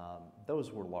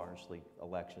 those were largely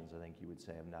elections, I think you would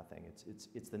say, of nothing.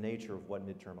 It's the nature of what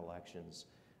midterm elections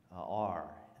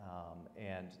are.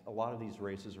 And a lot of these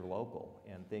races are local,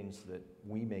 and things that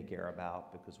we may care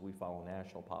about because we follow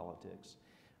national politics.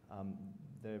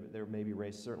 There may be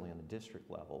races, certainly on the district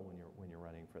level, when you're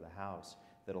running for the House,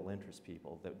 that'll interest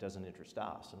people that doesn't interest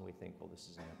us, and we think, well, this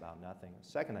isn't about nothing.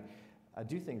 Second, I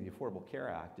do think the Affordable Care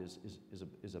Act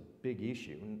is a big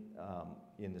issue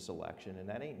in this election, and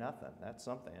that ain't nothing. That's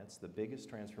something. It's the biggest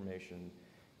transformation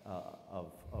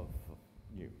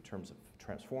in terms of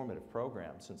transformative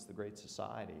programs since the Great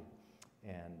Society,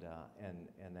 and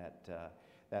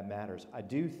that matters. I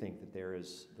do think that there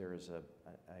is a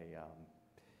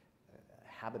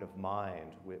habit of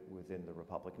mind within the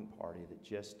Republican Party that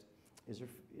just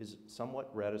is somewhat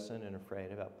reticent and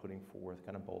afraid about putting forth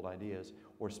kind of bold ideas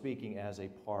or speaking as a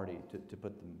party to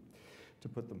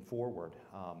put them forward.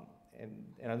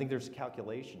 And I think there's a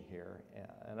calculation here,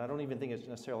 and I don't even think it's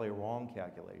necessarily a wrong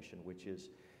calculation, which is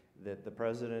that the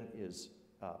president is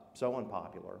so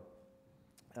unpopular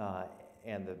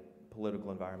and the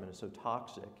political environment is so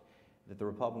toxic that the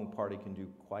Republican Party can do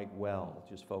quite well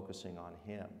just focusing on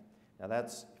him. Now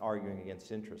that's arguing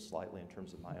against interest slightly in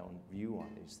terms of my own view on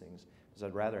these things, because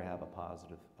I'd rather have a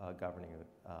positive governing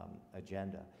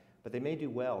agenda. But they may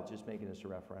do well just making this a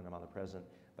referendum on the president.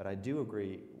 But I do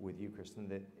agree with you, Kristen,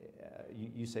 that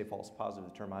you say false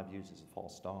positive. The term I've used is a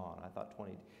false dawn. I thought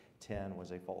 2010 was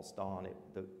a false dawn.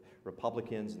 The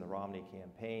Republicans and the Romney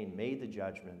campaign made the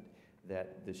judgment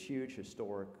that this huge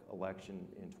historic election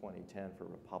in 2010 for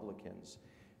Republicans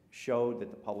showed that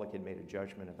the public had made a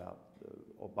judgment about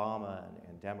Obama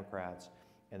and Democrats,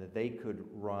 and that they could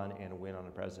run and win on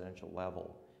a presidential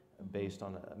level based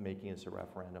on making this a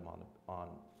referendum on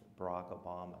Barack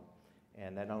Obama.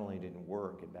 And that not only didn't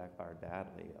work, it backfired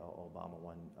badly. Obama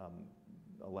won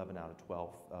 11 out of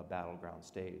 12 battleground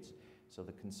states. So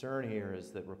the concern here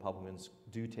is that Republicans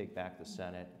do take back the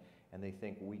Senate, and they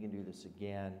think we can do this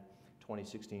again.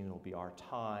 2016 will be our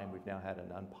time. We've now had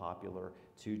an unpopular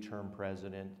two-term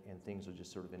president, and things will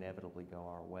just sort of inevitably go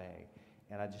our way.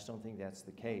 And I just don't think that's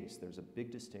the case. There's a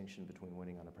big distinction between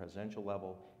winning on a presidential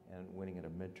level and winning at a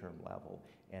midterm level.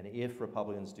 And if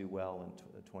Republicans do well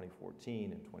in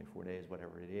 2014, in 24 days,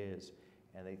 whatever it is,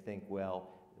 and they think,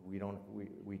 well, we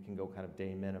can go kind of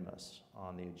de minimis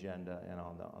on the agenda and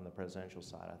on the presidential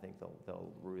side, I think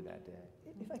they'll rue that day.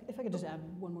 If I could just add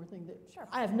one more thing. Sure.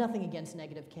 I have nothing against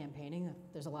negative campaigning.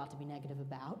 There's a lot to be negative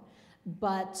about.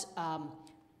 But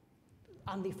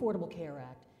on the Affordable Care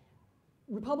Act,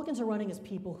 Republicans are running as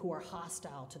people who are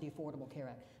hostile to the Affordable Care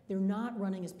Act. They're not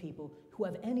running as people who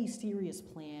have any serious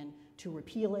plan to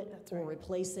repeal it or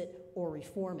replace it or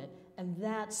reform it. And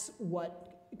that's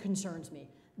what concerns me.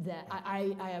 That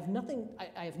I have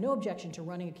no objection to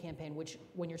running a campaign which,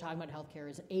 when you're talking about health care,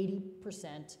 is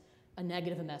 80% a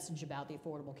negative message about the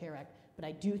Affordable Care Act. But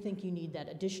I do think you need that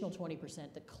additional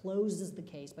 20% that closes the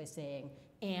case by saying,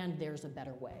 and there's a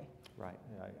better way. Right,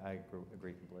 I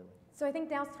agree completely. So I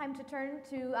think now it's time to turn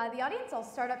to the audience. I'll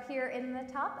start up here in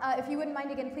the top. If you wouldn't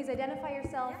mind, again, please identify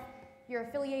yourself, your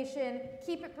affiliation,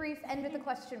 keep it brief, end with a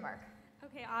question mark.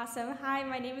 Okay, awesome. Hi,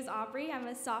 my name is Aubrey. I'm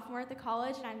a sophomore at the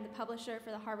college, and I'm the publisher for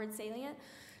the Harvard Salient.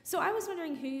 So I was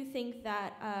wondering who you think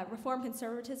that reform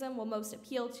conservatism will most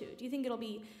appeal to. Do you think it'll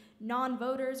be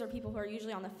non-voters or people who are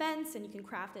usually on the fence and you can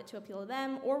craft it to appeal to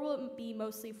them, or will it be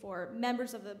mostly for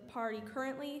members of the party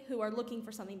currently who are looking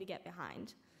for something to get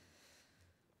behind?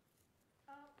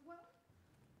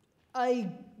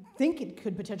 I think it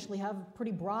could potentially have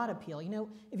pretty broad appeal. You know,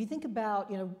 if you think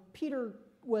about, Peter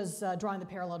was drawing the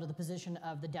parallel to the position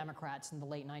of the Democrats in the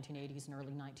late 1980s and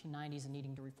early 1990s and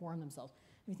needing to reform themselves.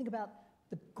 If you think about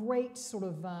the great sort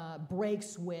of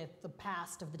breaks with the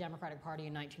past of the Democratic Party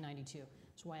in 1992,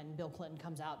 it's when Bill Clinton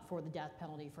comes out for the death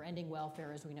penalty, for ending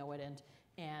welfare as we know it,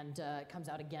 and comes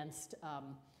out against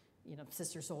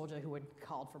Sister Souljah, who had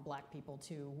called for black people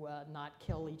to not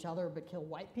kill each other but kill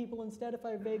white people instead, if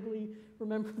I vaguely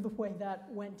remember the way that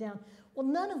went down. Well,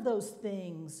 none of those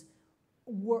things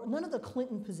none of the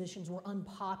Clinton positions were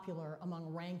unpopular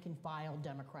among rank and file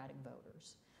Democratic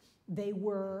voters. They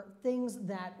were things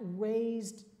that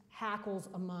raised hackles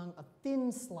among a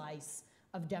thin slice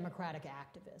of Democratic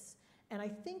activists. And I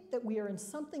think that we are in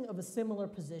something of a similar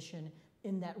position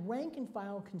in that rank and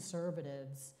file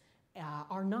conservatives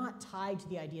are not tied to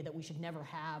the idea that we should never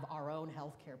have our own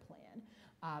health care plan.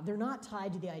 They're not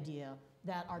tied to the idea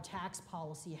that our tax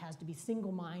policy has to be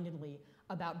single-mindedly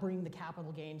about bringing the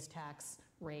capital gains tax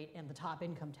rate and the top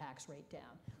income tax rate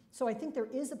down. So I think there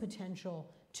is a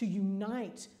potential to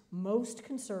unite most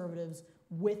conservatives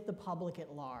with the public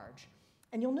at large.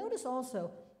 And you'll notice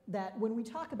also that when we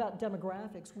talk about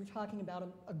demographics, we're talking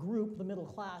about a group, the middle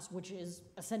class, which is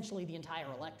essentially the entire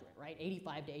electorate, right?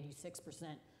 85 to 86%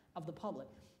 of the public.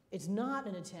 It's not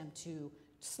an attempt to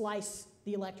slice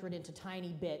the electorate into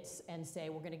tiny bits and say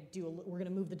we're going to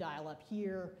move the dial up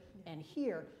here and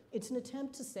here. It's an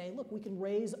attempt to say, look, we can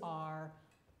raise our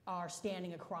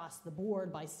standing across the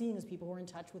board by seeing as people who are in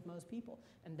touch with most people.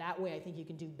 And that way I think you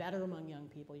can do better among young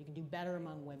people, you can do better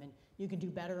among women, you can do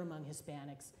better among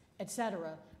Hispanics, et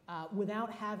cetera,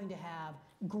 without having to have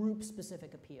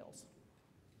group-specific appeals.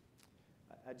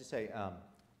 I'd just say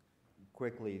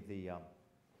quickly,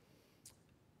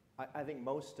 I think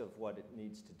most of what it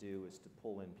needs to do is to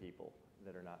pull in people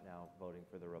that are not now voting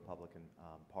for the Republican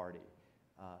Party.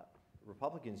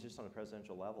 Republicans, just on a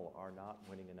presidential level, are not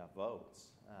winning enough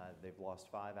votes. They've lost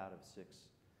 5 out of 6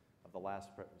 of the last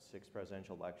 6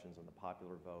 presidential elections on the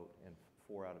popular vote, and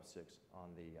 4 out of 6 on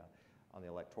the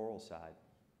electoral side.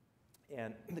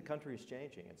 And the country is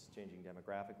changing. It's changing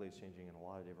demographically. It's changing in a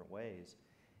lot of different ways.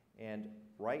 And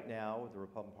right now, the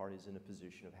Republican Party is in a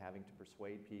position of having to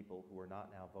persuade people who are not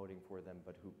now voting for them,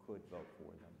 but who could vote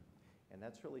for them. And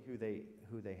that's really who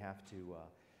they have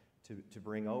to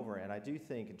bring over. And I do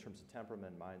think, in terms of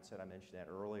temperament and mindset, I mentioned that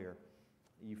earlier,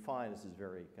 you find, this is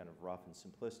very kind of rough and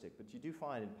simplistic, but you do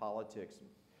find in politics,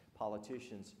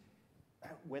 politicians,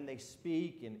 when they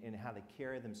speak and how they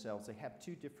carry themselves, they have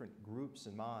 2 different groups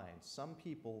in mind. Some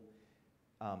people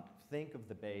think of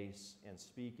the base and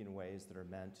speak in ways that are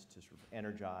meant to sort of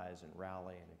energize and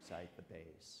rally and excite the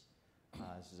base.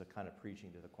 This is a kind of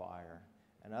preaching to the choir.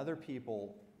 And other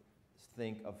people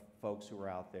think of folks who are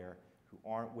out there who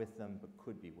aren't with them but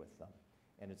could be with them.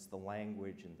 And it's the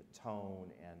language and the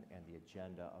tone and the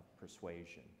agenda of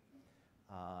persuasion.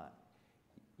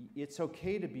 It's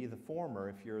okay to be the former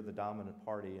if you're the dominant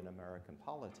party in American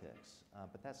politics,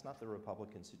 but that's not the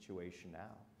Republican situation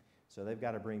now. So they've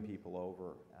got to bring people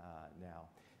over now.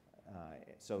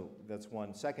 So that's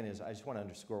one. Second is, I just want to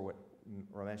underscore what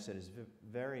Ramesh said is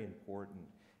very important.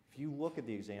 If you look at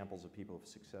the examples of people who have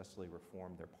successfully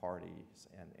reformed their parties,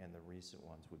 and the recent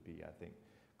ones would be, I think,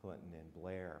 Clinton and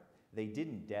Blair, they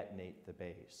didn't detonate the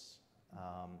base.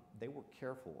 They were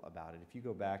careful about it. If you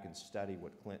go back and study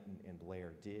what Clinton and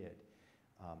Blair did,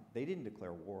 they didn't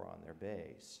declare war on their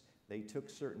base. They took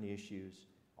certain issues,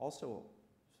 also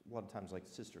a lot of times like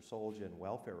Sister Souljah and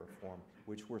welfare reform,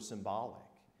 which were symbolic.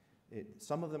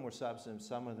 Some of them were substantive,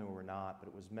 some of them were not, but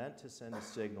it was meant to send a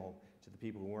signal to the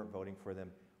people who weren't voting for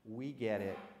them. We get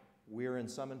it. We're in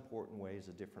some important ways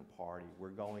a different party. We're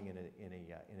going in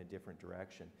a different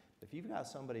direction. If you've got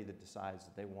somebody that decides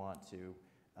that they want to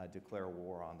declare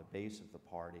war on the base of the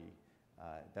party,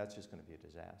 that's just going to be a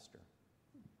disaster.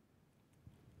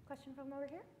 Question from over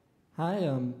here. Hi,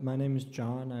 my name is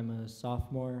John. I'm a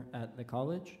sophomore at the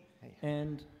college. Hey.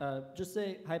 And just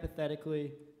say,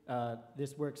 hypothetically,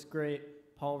 this works great.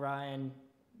 Paul Ryan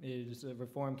is a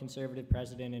reformed conservative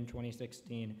president in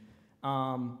 2016.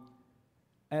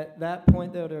 At that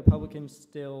point, though, the Republicans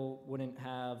still wouldn't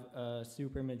have a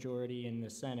supermajority in the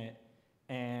Senate,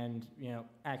 and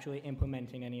actually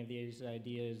implementing any of these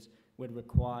ideas would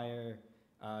require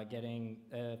getting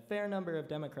a fair number of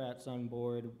Democrats on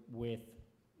board with,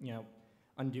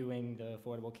 undoing the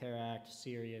Affordable Care Act,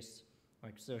 serious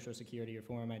like Social Security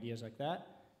reform, ideas like that.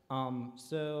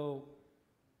 So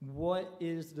what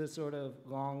is the sort of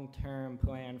long-term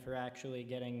plan for actually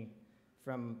getting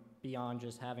from beyond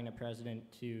just having a president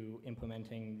to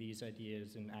implementing these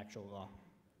ideas in actual law?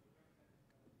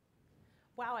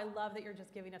 Wow, I love that you're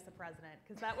just giving us a president,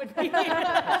 because that would be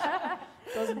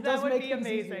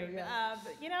amazing. Easier, yeah.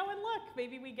 And look,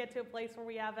 maybe we get to a place where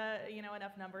we have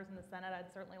enough numbers in the Senate.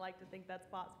 I'd certainly like to think that's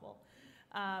possible.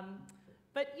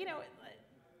 But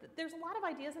there's a lot of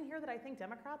ideas in here that I think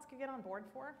Democrats could get on board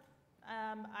for.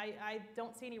 I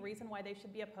don't see any reason why they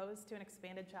should be opposed to an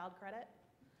expanded child credit.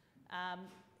 I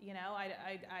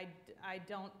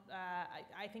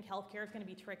think healthcare is going to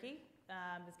be tricky.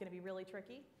 It's going to be really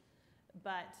tricky.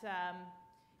 But,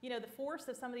 the force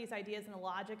of some of these ideas and the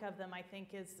logic of them, I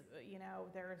think, is,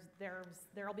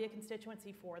 there'll be a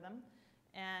constituency for them.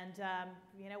 And,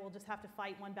 we'll just have to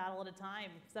fight one battle at a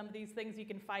time. Some of these things you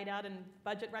can fight out in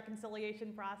budget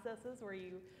reconciliation processes where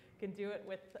you can do it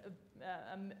with,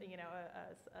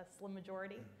 a slim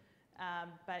majority.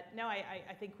 But no,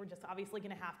 I think we're just obviously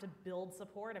going to have to build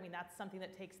support. I mean, that's something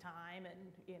that takes time and,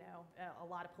 a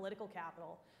lot of political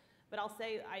capital. But I'll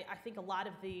say, I think a lot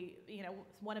of the,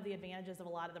 one of the advantages of a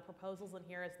lot of the proposals in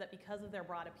here is that because of their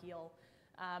broad appeal,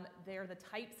 they're the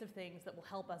types of things that will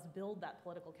help us build that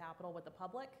political capital with the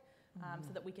public,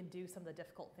 so that we can do some of the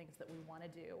difficult things that we want to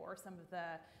do, or some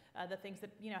of the things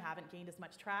that haven't gained as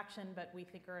much traction, but we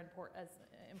think are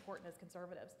important as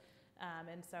conservatives.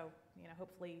 And so,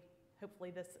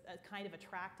 hopefully this kind of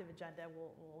attractive agenda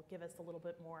will give us a little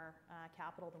bit more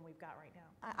capital than we've got right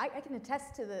now. I can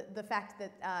attest to the fact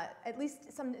that at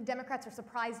least some Democrats are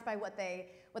surprised by what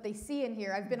they see in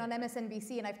here. I've been on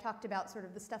MSNBC and I've talked about sort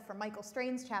of the stuff from Michael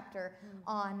Strain's chapter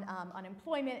on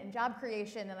unemployment and job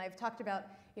creation, and I've talked about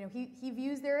he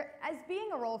views there as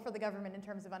being a role for the government in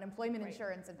terms of unemployment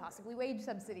insurance and possibly wage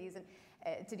subsidies and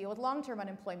to deal with long-term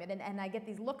unemployment. And I get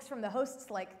these looks from the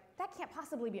hosts like, that can't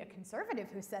possibly be a conservative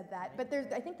who said that. But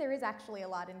I think there is actually a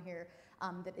lot in here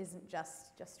that isn't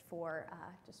just for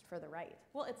the right.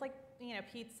 Well, it's like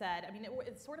Pete said. I mean,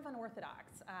 it's sort of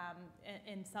unorthodox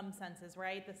in some senses,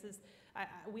 right? This is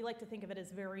we like to think of it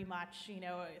as very much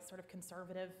sort of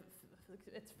conservative.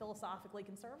 It's philosophically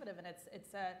conservative, and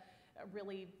it's a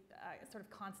really sort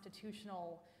of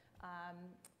constitutional.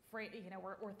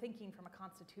 We're thinking from a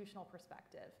constitutional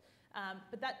perspective.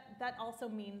 But that also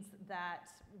means that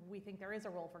we think there is a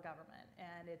role for government,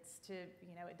 and it's to,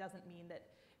 it doesn't mean that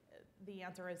the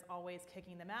answer is always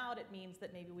kicking them out. It means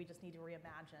that maybe we just need to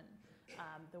reimagine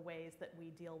the ways that we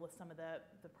deal with some of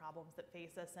the problems that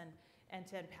face us, and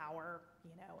to empower,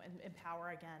 and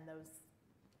empower again those,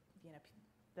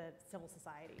 the civil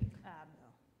society.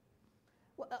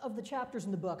 Well, of the chapters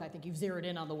in the book, I think you've zeroed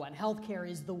in on the one. Healthcare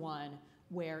is the one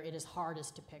where it is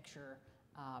hardest to picture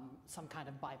some kind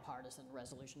of bipartisan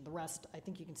resolution. The rest, I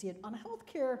think you can see it. On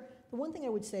healthcare, the one thing I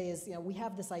would say is, we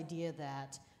have this idea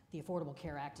that the Affordable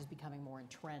Care Act is becoming more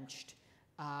entrenched.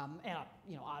 And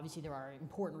obviously there are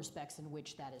important respects in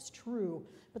which that is true,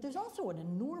 but there's also an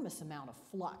enormous amount of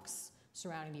flux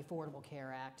surrounding the Affordable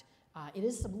Care Act. It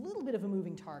is a little bit of a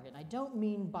moving target. And I don't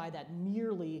mean by that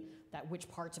merely that which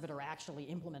parts of it are actually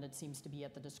implemented seems to be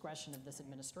at the discretion of this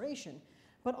administration,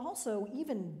 but also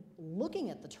even looking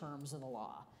at the terms of the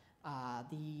law.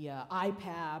 The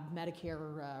IPAB,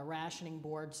 Medicare Rationing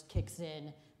Boards kicks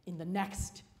in the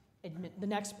next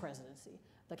presidency.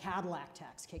 The Cadillac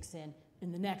tax kicks in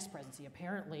in the next presidency.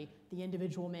 Apparently, the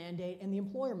individual mandate and the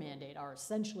employer mandate are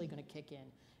essentially going to kick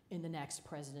in the next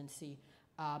presidency.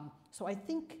 So I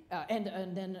think,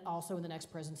 and then also in the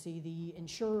next presidency,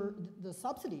 the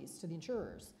subsidies to the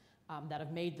insurers that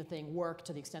have made the thing work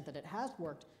to the extent that it has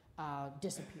worked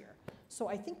disappear. So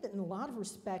I think that in a lot of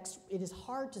respects, it is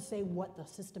hard to say what the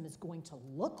system is going to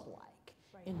look like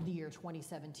in the year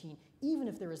 2017, even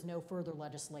if there is no further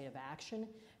legislative action.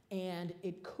 And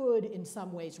it could, in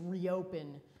some ways,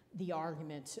 reopen the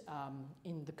argument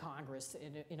in the Congress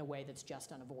in a way that's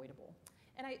just unavoidable.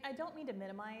 And I don't mean to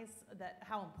minimize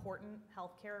how important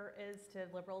healthcare is to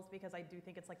liberals, because I do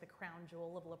think it's like the crown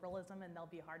jewel of liberalism, and they'll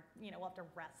be hard, we'll have to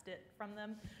wrest it from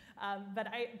them. But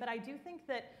I do think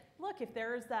that, look, if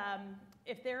there's a,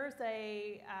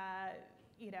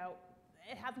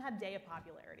 it hasn't had a day of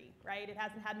popularity, right? It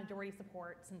hasn't had majority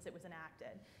support since it was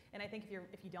enacted. And I think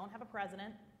if you don't have a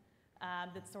president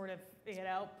that's sort of,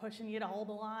 pushing you to hold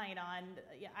the line on,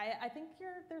 I think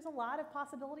there's a lot of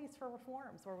possibilities for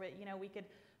reforms where we could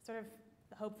sort of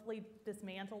hopefully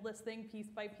dismantle this thing piece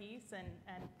by piece and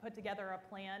put together a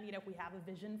plan, if we have a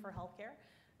vision for healthcare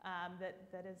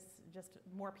that is just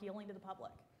more appealing to the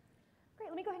public. Great,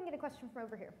 let me go ahead and get a question from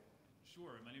over here.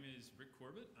 Sure, my name is Rick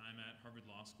Corbett. I'm at Harvard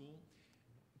Law School.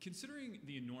 Considering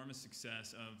the enormous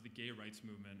success of the gay rights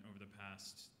movement over the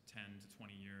past 10 to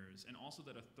 20 years, and also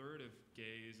that a third of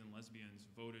gays and lesbians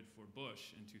voted for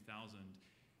Bush in 2000,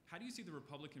 how do you see the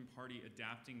Republican Party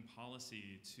adapting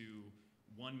policy to,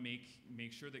 one,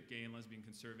 make sure that gay and lesbian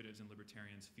conservatives and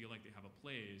libertarians feel like they have a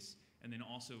place, and then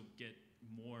also get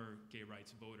more gay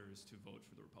rights voters to vote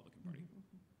for the Republican Party?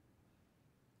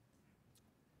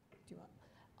 Do you want?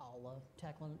 I'll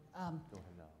tackle it. Go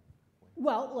ahead now.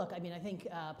 Well, look, I mean, I think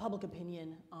public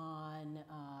opinion on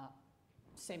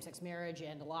same-sex marriage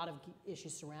and a lot of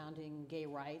issues surrounding gay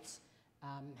rights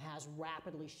has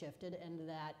rapidly shifted, and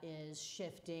that is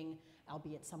shifting,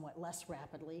 albeit somewhat less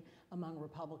rapidly, among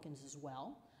Republicans as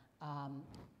well.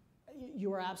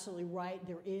 You are absolutely right.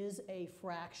 There is a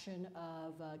fraction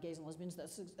of gays and lesbians,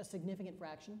 that's a significant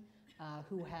fraction,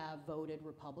 who have voted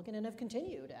Republican and have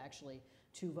continued, actually,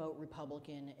 to vote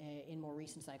Republican in more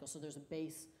recent cycles. So there's a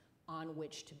base on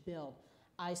which to build.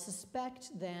 I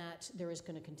suspect that there is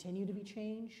going to continue to be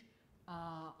change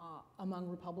among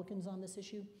Republicans on this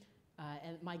issue.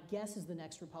 And my guess is the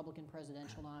next Republican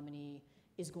presidential nominee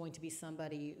is going to be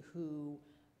somebody who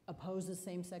opposes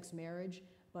same-sex marriage,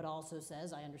 but also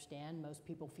says, I understand most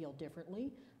people feel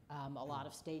differently. A lot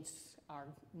of states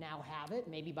now have it.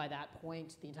 Maybe by that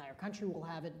point, the entire country will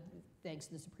have it thanks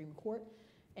to the Supreme Court.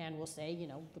 And will say,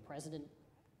 the president,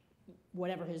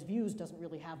 whatever his views, doesn't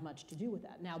really have much to do with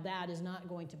that. Now, that is not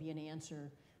going to be an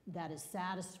answer that is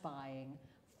satisfying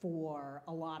for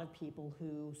a lot of people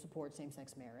who support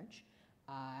same-sex marriage.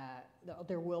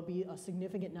 There will be a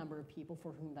significant number of people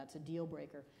for whom that's a deal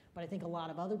breaker. But I think a lot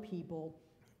of other people,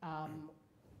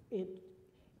 it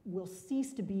will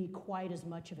cease to be quite as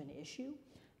much of an issue,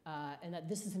 and that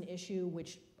this is an issue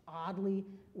which, oddly,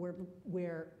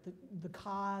 where the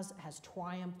cause has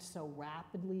triumphed so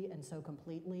rapidly and so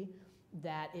completely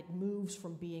that it moves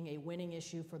from being a winning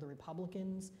issue for the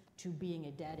Republicans to being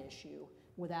a dead issue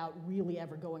without really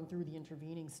ever going through the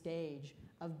intervening stage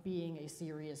of being a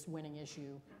serious winning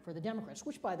issue for the Democrats,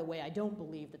 which, by the way, I don't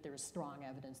believe that there is strong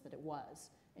evidence that it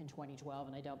was in 2012,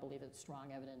 and I don't believe it's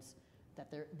strong evidence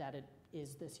that it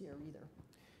is this year either.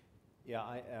 Yeah,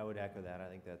 I would echo that. I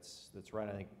think that's right.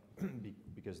 I think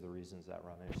because of the reasons that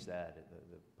Ramesh said,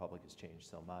 the public has changed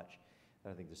so much that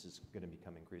I think this is going to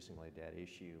become increasingly a dead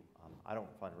issue. I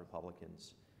don't find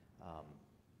Republicans,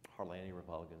 hardly any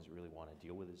Republicans, really want to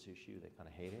deal with this issue. They kind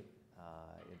of hate it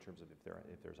in terms of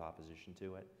if there's opposition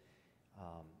to it.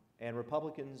 And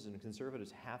Republicans and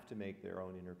conservatives have to make their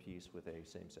own inner peace with a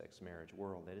same-sex marriage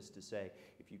world. That is to say,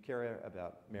 if you care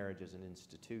about marriage as an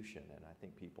institution, and I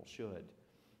think people should,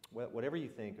 whatever you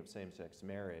think of same-sex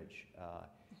marriage,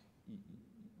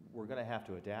 we're going to have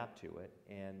to adapt to it,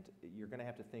 and you're going to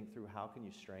have to think through how can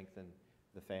you strengthen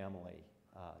the family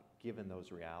given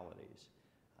those realities.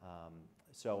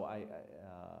 So I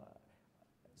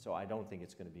don't think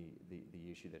it's going to be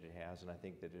the issue that it has, and I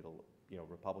think that it'll,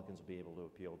 Republicans will be able to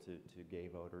appeal to gay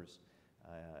voters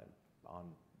on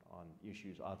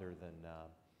issues other than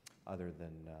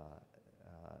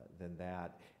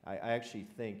that. I actually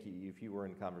think if you were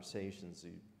in conversations,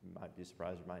 you might be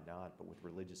surprised or might not, but with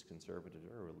religious conservatives,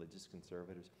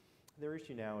 their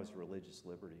issue now is religious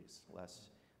liberties, less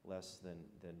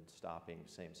than stopping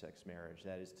same-sex marriage.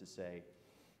 That is to say,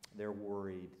 they're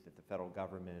worried that the federal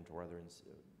government or other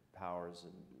powers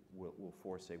will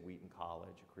force a Wheaton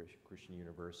College, a Christian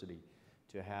university,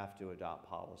 to have to adopt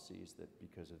policies that,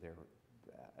 because of their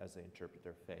as they interpret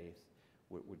their faith,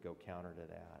 would go counter to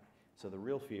that. So the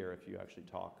real fear, if you actually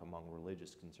talk among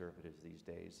religious conservatives these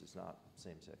days, is not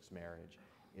same-sex marriage,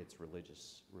 it's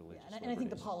religious and I think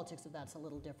the politics of that's a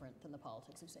little different than the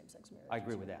politics of same-sex marriage. I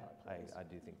agree with that. I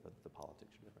do think that the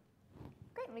politics are different.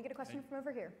 Great, let me get a question from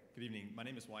over here. Good evening. My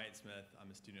name is Wyatt Smith.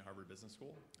 I'm a student at Harvard Business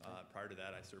School. Prior to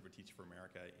that, I served with Teach for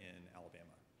America in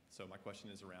Alabama. So my question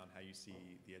is around how you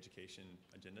see the education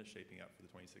agenda shaping up for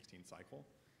the 2016 cycle,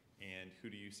 and who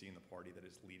do you see in the party that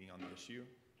is leading on the issue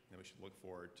that we should look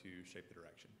forward to shape the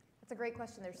direction? That's a great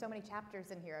question. There's so many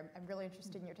chapters in here. I'm really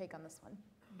interested in your take on this one.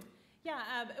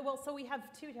 Yeah, well, so we have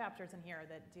two chapters in here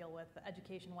that deal with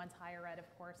education. One's higher ed, of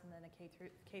course, and then a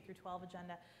K through 12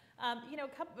 agenda. You know,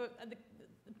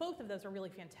 both of those are really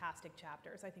fantastic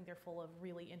chapters. I think they're full of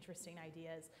really interesting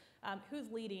ideas.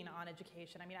 Who's leading on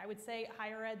education? I mean, I would say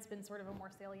higher ed's been sort of a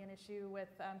more salient issue with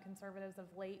conservatives of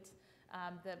late.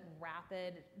 The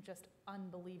rapid, just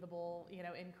unbelievable, you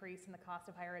know, increase in the cost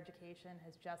of higher education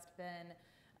has just been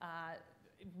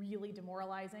really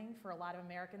demoralizing for a lot of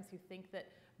Americans who think that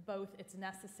both it's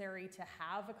necessary to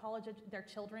have a their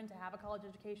children to have a college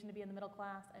education to be in the middle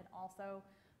class, and also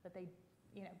that they,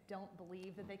 you know, don't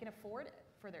believe that they can afford it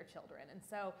for their children. And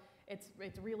so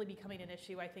it's really becoming an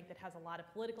issue, I think, that has a lot of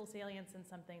political salience and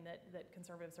something that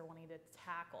conservatives are wanting to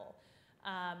tackle.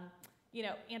 You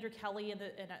know, Andrew Kelly in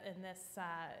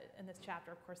this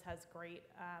chapter, of course, has great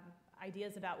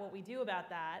ideas about what we do about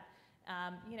that.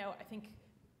 You know, I think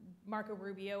Marco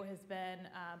Rubio has been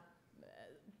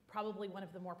probably one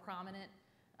of the more prominent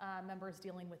members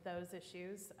dealing with those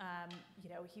issues. You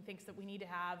know, he thinks that we need to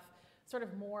have sort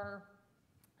of more,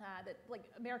 that like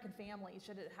American families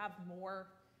should have more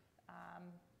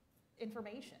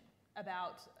information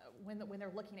about when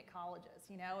they're looking at colleges.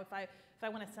 You know, if I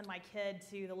want to send my kid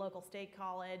to the local state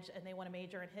college and they want to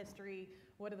major in history,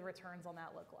 what do the returns on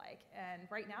that look like? And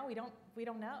right now we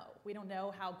don't know. We don't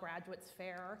know how graduates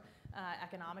fare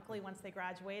economically once they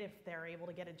graduate, if they're able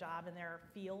to get a job in their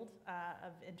field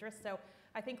of interest. So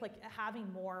I think like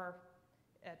having more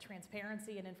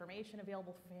transparency and information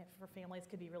available for families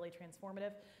could be really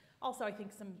transformative. Also, I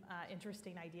think some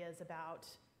interesting ideas about,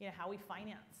 you know, how we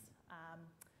finance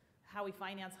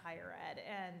higher ed,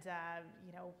 and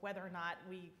you know, whether or not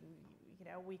we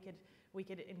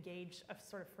could engage a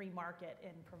sort of free market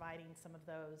in providing some of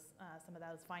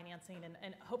those financing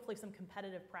and hopefully some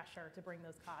competitive pressure to bring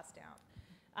those costs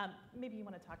down. Maybe you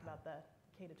want to talk about the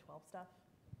K to 12 stuff.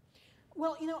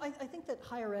 Well, you know, I think that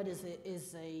higher ed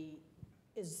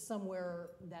is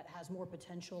somewhere that has more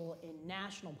potential in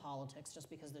national politics, just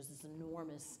because there's this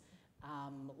enormous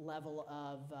level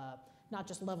of not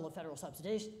just level of federal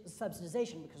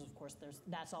subsidization, because of course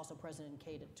that's also present in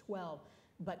K to 12,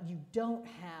 but you don't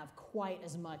have quite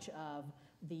as much of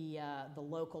the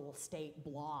local state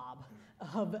blob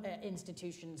of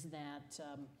institutions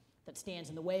that stands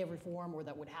in the way of reform or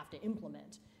that would have to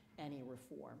implement any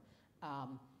reform.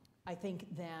 I think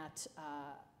that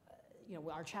you know,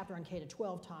 our chapter on K to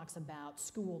 12 talks about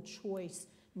school choice,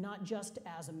 not just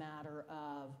as a matter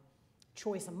of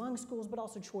choice among schools, but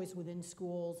also choice within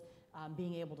schools,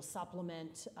 being able to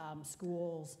supplement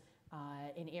schools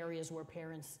in areas where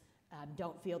parents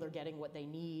don't feel they're getting what they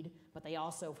need, but they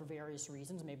also, for various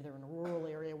reasons, maybe they're in a rural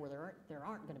area where there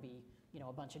aren't going to be, you know,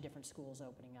 a bunch of different schools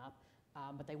opening up,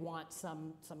 but they want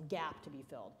some gap to be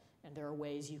filled, and there are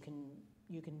ways you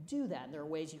can do that. And there are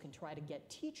ways you can try to get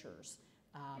teachers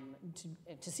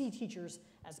to see teachers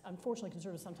as, unfortunately,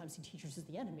 conservatives sometimes see teachers as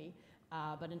the enemy,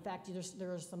 but in fact,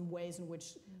 there are some ways in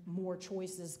which more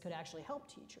choices could actually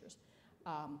help teachers.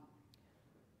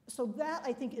 So that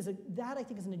I think is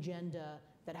an agenda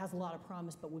that has a lot of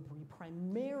promise, but would be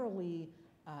primarily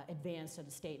advanced at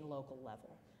a state and local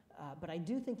level. But I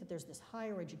do think that there's this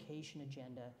higher education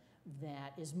agenda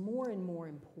that is more and more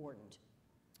important.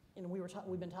 And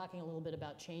we've been talking a little bit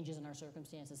about changes in our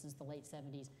circumstances since the late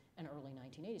 70s and early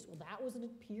 1980s. Well, that was in a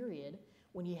period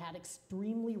when you had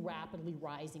extremely rapidly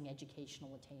rising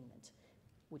educational attainment,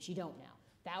 which you don't now.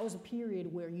 That was a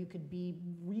period where you could be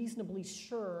reasonably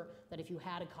sure that if you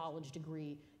had a college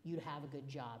degree, you'd have a good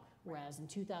job. Whereas in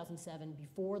 2007,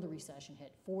 before the recession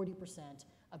hit, 40%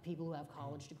 of people who have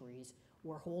college degrees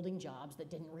were holding jobs that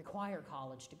didn't require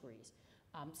college degrees.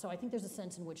 So I think there's a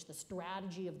sense in which the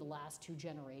strategy of the last two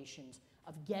generations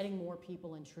of getting more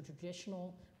people into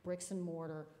traditional bricks and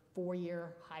mortar,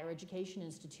 four-year higher education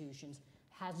institutions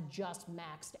has just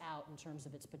maxed out in terms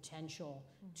of its potential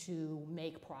to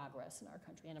make progress in our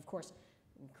country. And of course,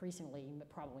 increasingly,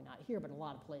 probably not here, but in a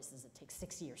lot of places, it takes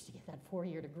 6 years to get that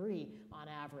four-year degree on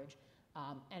average.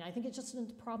 And I think it's just a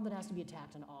problem that has to be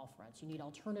attacked on all fronts. You need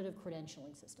alternative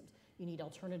credentialing systems. You need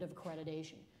alternative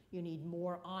accreditation. You need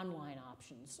more online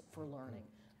options for learning.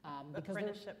 Because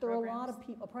Apprenticeship there are a lot programs. of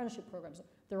people, apprenticeship programs,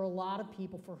 there are a lot of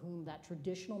people for whom that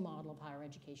traditional model of higher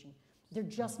education, they're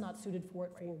just not suited for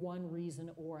it for one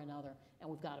reason or another, and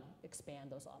we've got to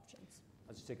expand those options.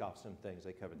 I'll just tick off some things.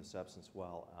 They covered the substance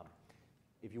well.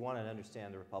 If you want to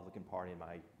understand the Republican Party, in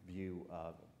my view,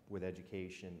 with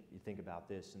education, you think about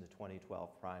this. In the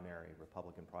 2012 primary,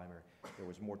 Republican primary, there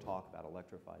was more talk about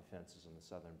electrified fences on the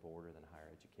southern border than higher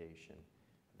education.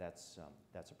 That's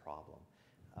a problem.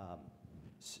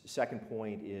 Second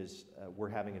point is we're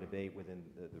having a debate within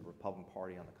the Republican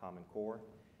Party on the Common Core.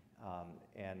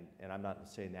 And I'm not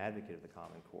saying an advocate of the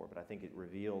Common Core, but I think it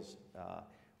reveals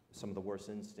some of the worst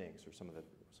instincts or some of the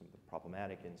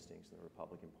problematic instincts in the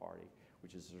Republican Party,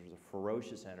 which is there's a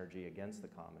ferocious energy against the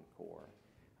Common Core,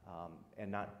 and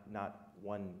not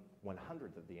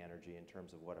 1/100th of the energy in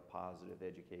terms of what a positive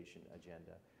education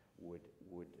agenda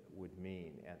would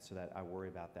mean, and so that I worry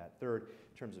about that. Third,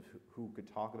 in terms of who could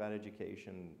talk about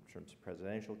education, in terms of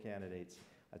presidential candidates,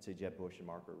 I'd say Jeb Bush and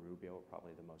Marco Rubio are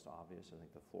probably the most obvious. I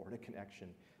think the Florida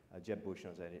connection, Jeb Bush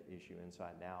knows that issue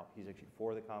inside and out. He's actually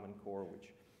for the Common Core,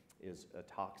 which is a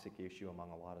toxic issue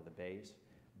among a lot of the base,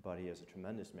 but he has a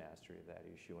tremendous mastery of that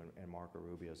issue, and Marco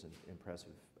Rubio is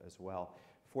impressive as well.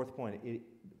 Fourth point,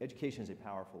 education is a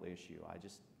powerful issue. I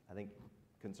think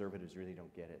conservatives really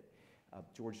don't get it.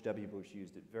 George W. Bush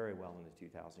used it very well in the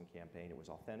 2000 campaign. It was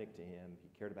authentic to him. He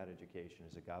cared about education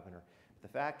as a governor. But the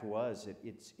fact was,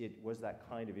 it was that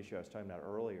kind of issue I was talking about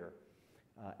earlier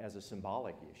as a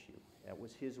symbolic issue. It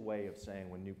was his way of saying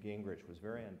when Newt Gingrich was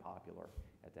very unpopular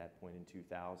at that point in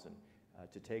 2000,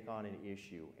 to take on an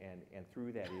issue and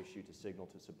through that issue to signal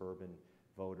to suburban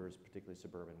voters, particularly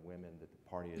suburban women, that the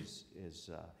party is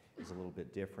a little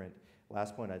bit different.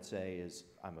 Last point I'd say is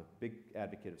I'm a big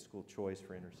advocate of school choice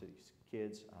for inner city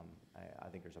kids. I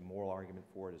think there's a moral argument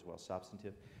for it as well as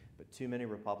substantive, but too many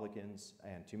Republicans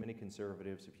and too many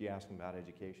conservatives, if you ask them about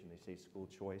education, they say school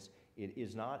choice. It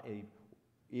is not a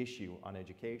issue on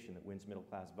education that wins middle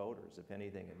class voters. If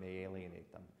anything, it may alienate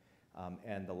them.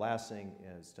 And the last thing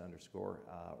is to underscore,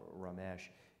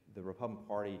 Ramesh, the Republican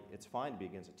Party, it's fine to be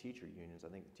against the teacher unions. I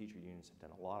think the teacher unions have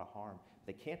done a lot of harm.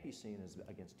 They can't be seen as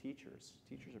against teachers.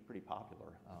 Teachers are pretty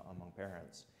popular among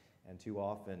parents, and too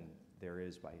often there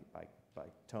is, by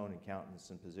tone and countenance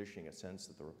and positioning, a sense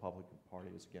that the Republican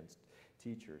Party is against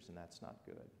teachers, and that's not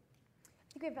good.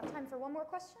 I think we have about time for one more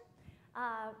question,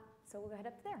 so we'll go ahead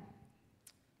up there.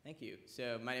 Thank you.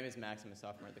 So my name is Max. I'm a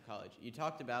sophomore at the college. You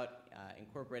talked about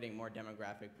incorporating more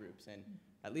demographic groups, and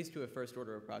at least to a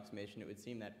first-order approximation, it would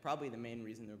seem that probably the main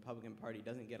reason the Republican Party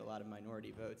doesn't get a lot of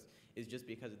minority votes is just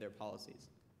because of their policies.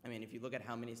 I mean, if you look at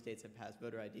how many states have passed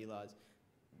voter ID laws,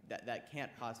 that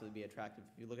can't possibly be attractive.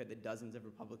 If you look at the dozens of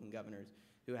Republican governors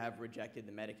who have rejected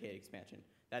the Medicaid expansion,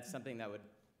 that's something that would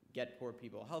get poor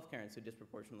people health care, and so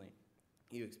disproportionately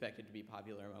you expect it to be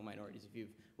popular among minorities. If you've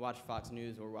watched Fox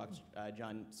News or watched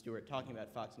Jon Stewart talking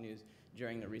about Fox News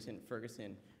during the recent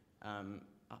Ferguson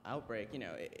outbreak, you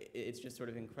know, it's just sort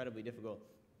of incredibly difficult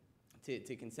to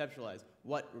conceptualize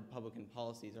what Republican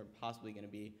policies are possibly going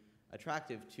to be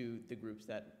attractive to the groups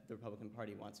that the Republican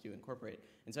Party wants to incorporate.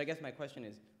 And so I guess my question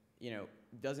is, you know,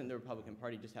 doesn't the Republican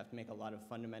Party just have to make a lot of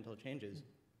fundamental changes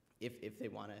if they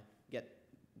want to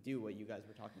do what you guys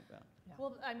were talking about? Yeah.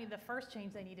 Well, I mean, the first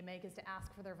change they need to make is to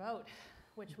ask for their vote,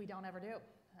 which we don't ever do.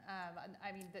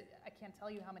 I mean, I can't tell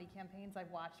you how many campaigns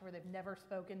I've watched where they've never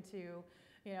spoken to,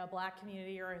 you know, a Black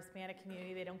community or a Hispanic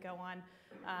community. They don't go on,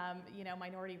 you know,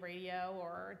 minority radio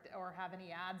or have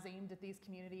any ads aimed at these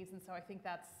communities. And so I think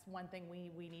that's one thing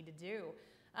we need to do.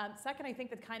 Second, I think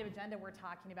the kind of agenda we're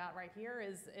talking about right here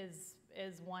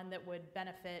is one that would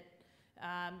benefit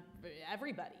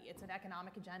everybody. It's an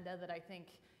economic agenda that I think,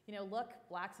 you know, look,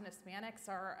 Blacks and Hispanics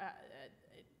are,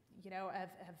 you know, have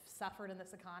suffered in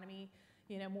this economy,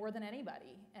 you know, more than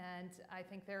anybody. And I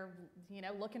think they're, you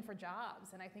know, looking for jobs.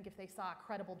 And I think if they saw a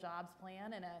credible jobs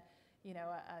plan and you know,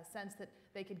 a sense that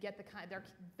they could get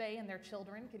they and their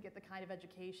children could get the kind of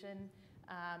education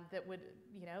that would,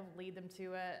 you know, lead them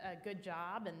to a good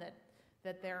job, and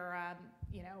that they're,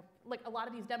 you know, like a lot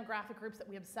of these demographic groups that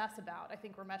we obsess about. I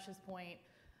think Ramesh's point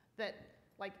that,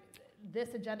 like,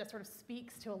 this agenda sort of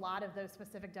speaks to a lot of those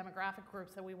specific demographic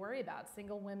groups that we worry about: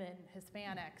 single women,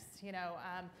 Hispanics, you know,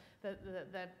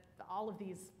 all of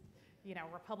these, you know,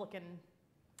 Republican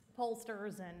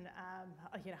pollsters and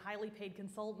you know, highly paid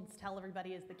consultants tell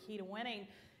everybody is the key to winning.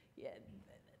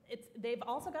 They've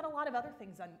also got a lot of other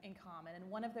things in common, and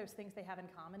one of those things they have in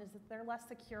common is that they're less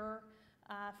secure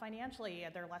financially,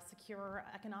 they're less secure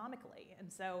economically.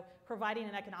 And so providing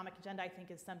an economic agenda, I think,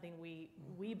 is something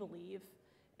we believe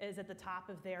is at the top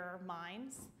of their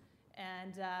minds.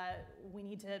 and we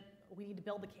need to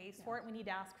build the case for it. We need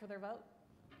to ask for their vote.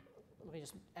 Let me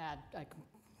just add, I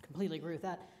completely agree with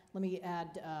that. Let me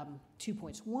add 2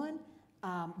 points. One,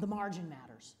 the margin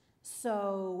matters.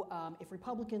 So if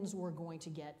Republicans were going to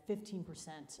get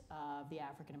 15% of the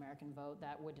African American vote,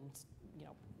 that wouldn't,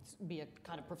 be a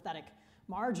kind of pathetic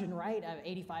margin, right?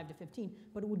 85 to 15,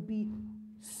 but it would be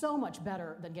so much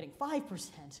better than getting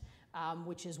 5%,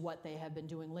 which is what they have been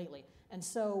doing lately. And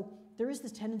so there is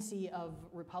this tendency of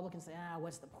Republicans saying,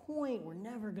 what's the point? We're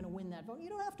never going to win that vote. You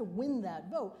don't have to win that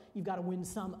vote. You've got to win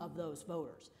some of those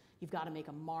voters. You've got to make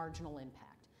a marginal impact.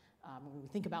 When we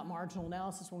think about marginal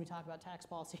analysis when we talk about tax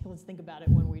policy, let's think about it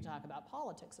when we talk about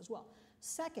politics as well.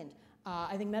 Second,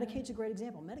 I think Medicaid's a great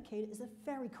example. Medicaid is a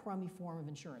very crummy form of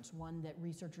insurance, one that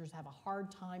researchers have a hard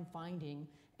time finding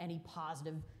any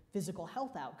positive physical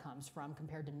health outcomes from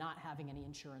compared to not having any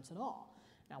insurance at all.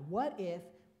 Now, what if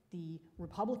the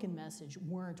Republican message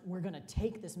weren't, we're going to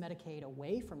take this Medicaid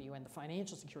away from you and the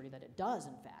financial security that it does,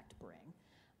 in fact, bring?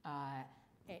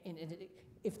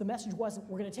 If the message wasn't,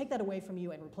 we're going to take that away from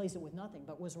you and replace it with nothing,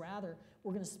 but was rather,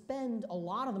 we're going to spend a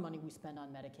lot of the money we spend on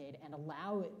Medicaid and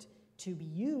allow it to be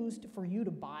used for you to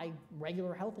buy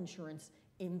regular health insurance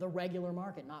in the regular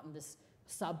market, not in this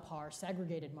subpar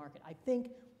segregated market. I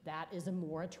think that is a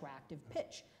more attractive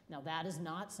pitch. Now, that is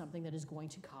not something that is going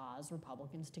to cause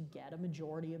Republicans to get a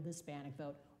majority of the Hispanic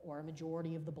vote or a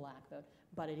majority of the black vote,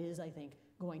 but it is, I think,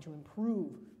 going to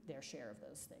improve their share of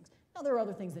those things. Now, there are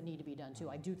other things that need to be done, too.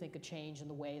 I do think a change in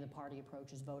the way the party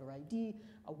approaches voter ID,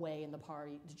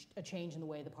 a change in the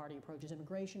way the party approaches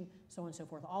immigration, so on and so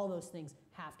forth. All of those things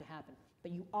have to happen.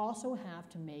 But you also have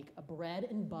to make a bread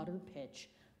and butter pitch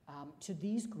to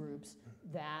these groups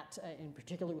that, in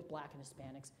particular with black and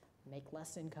Hispanics, make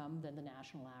less income than the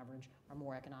national average, are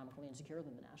more economically insecure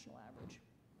than the national average.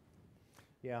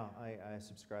 Yeah, I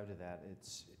subscribe to that.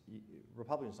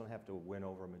 Republicans don't have to win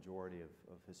over a majority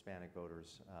of Hispanic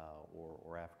voters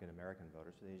or African American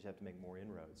voters. They just have to make more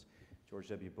inroads. George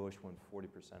W. Bush won 40%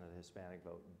 of the Hispanic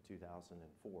vote in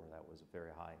 2004. That was a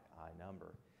very high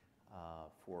number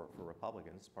for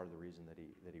Republicans. Part of the reason that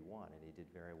he won, and he did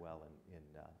very well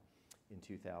in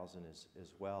 2000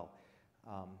 as well.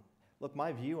 Look,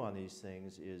 my view on these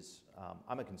things is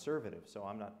I'm a conservative, so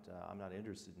I'm not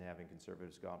interested in having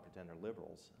conservatives go out and pretend they're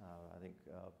liberals. I think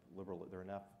there are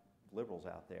enough liberals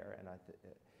out there, and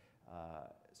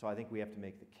so I think we have to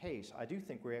make the case. I do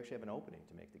think we actually have an opening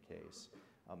to make the case.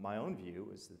 My own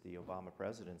view is that the Obama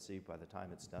presidency, by the time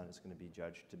it's done, is going to be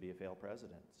judged to be a failed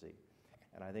presidency.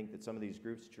 And I think that some of these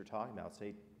groups that you're talking about,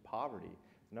 say poverty,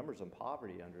 the numbers on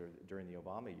poverty during the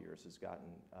Obama years has gotten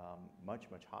much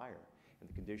higher. And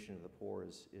the condition of the poor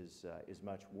is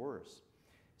much worse.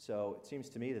 So it seems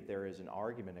to me that there is an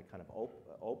argument, a kind of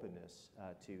openness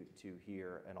to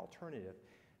hear an alternative.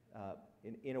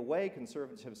 In a way,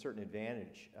 conservatives have a certain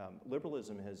advantage.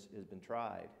 Liberalism has been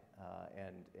tried,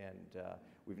 and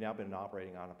we've now been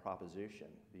operating on a proposition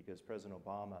because President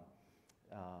Obama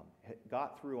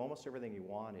got through almost everything he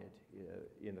wanted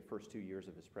in the first 2 years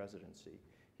of his presidency.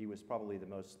 He was probably the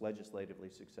most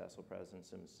legislatively successful president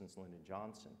since Lyndon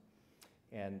Johnson.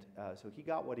 And so he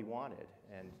got what he wanted,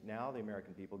 and now the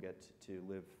American people get to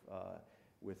live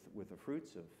with the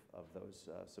fruits of those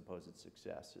supposed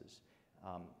successes.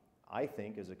 I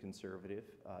think, as a conservative,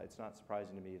 it's not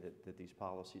surprising to me that these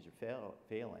policies are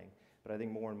failing, but I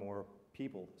think more and more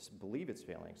people believe it's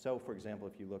failing. So, for example,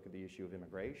 if you look at the issue of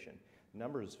immigration,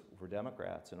 numbers for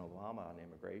Democrats and Obama on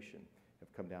immigration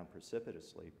have come down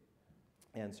precipitously.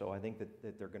 And so I think that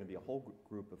there are going to be a whole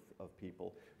group of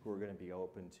people who are going to be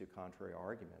open to contrary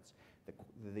arguments.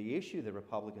 The issue that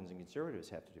Republicans and conservatives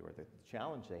have to do, or the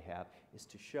challenge they have, is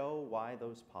to show why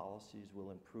those policies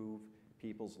will improve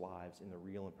people's lives in a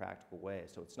real and practical way.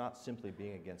 So it's not simply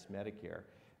being against Medicare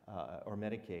or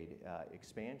Medicaid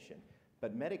expansion.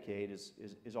 But Medicaid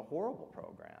is a horrible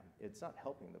program. It's not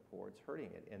helping the poor, it's hurting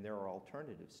it, and there are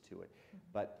alternatives to it.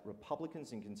 But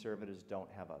Republicans and conservatives don't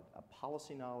have a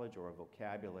policy knowledge or a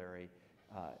vocabulary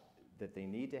that they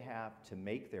need to have to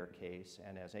make their case,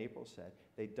 and as April said,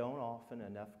 they don't often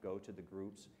enough go to the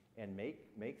groups and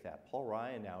make that. Paul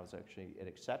Ryan now is actually an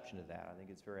exception to that. I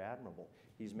think it's very admirable.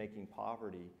 He's making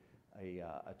poverty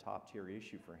a top-tier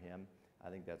issue for him. I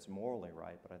think that's morally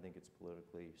right, but I think it's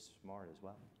politically smart as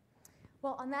well.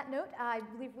 Well, on that note, I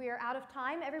believe we are out of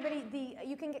time. Everybody,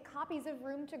 you can get copies of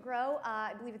Room to Grow,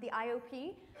 I believe at the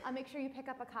IOP. Make sure you pick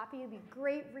up a copy. It'll be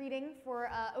great reading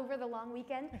for over the long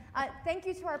weekend. Thank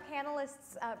you to our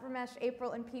panelists, Ramesh,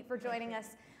 April, and Pete, for joining us.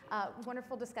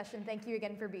 Wonderful discussion. Thank you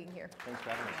again for being here. Thanks for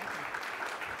having us.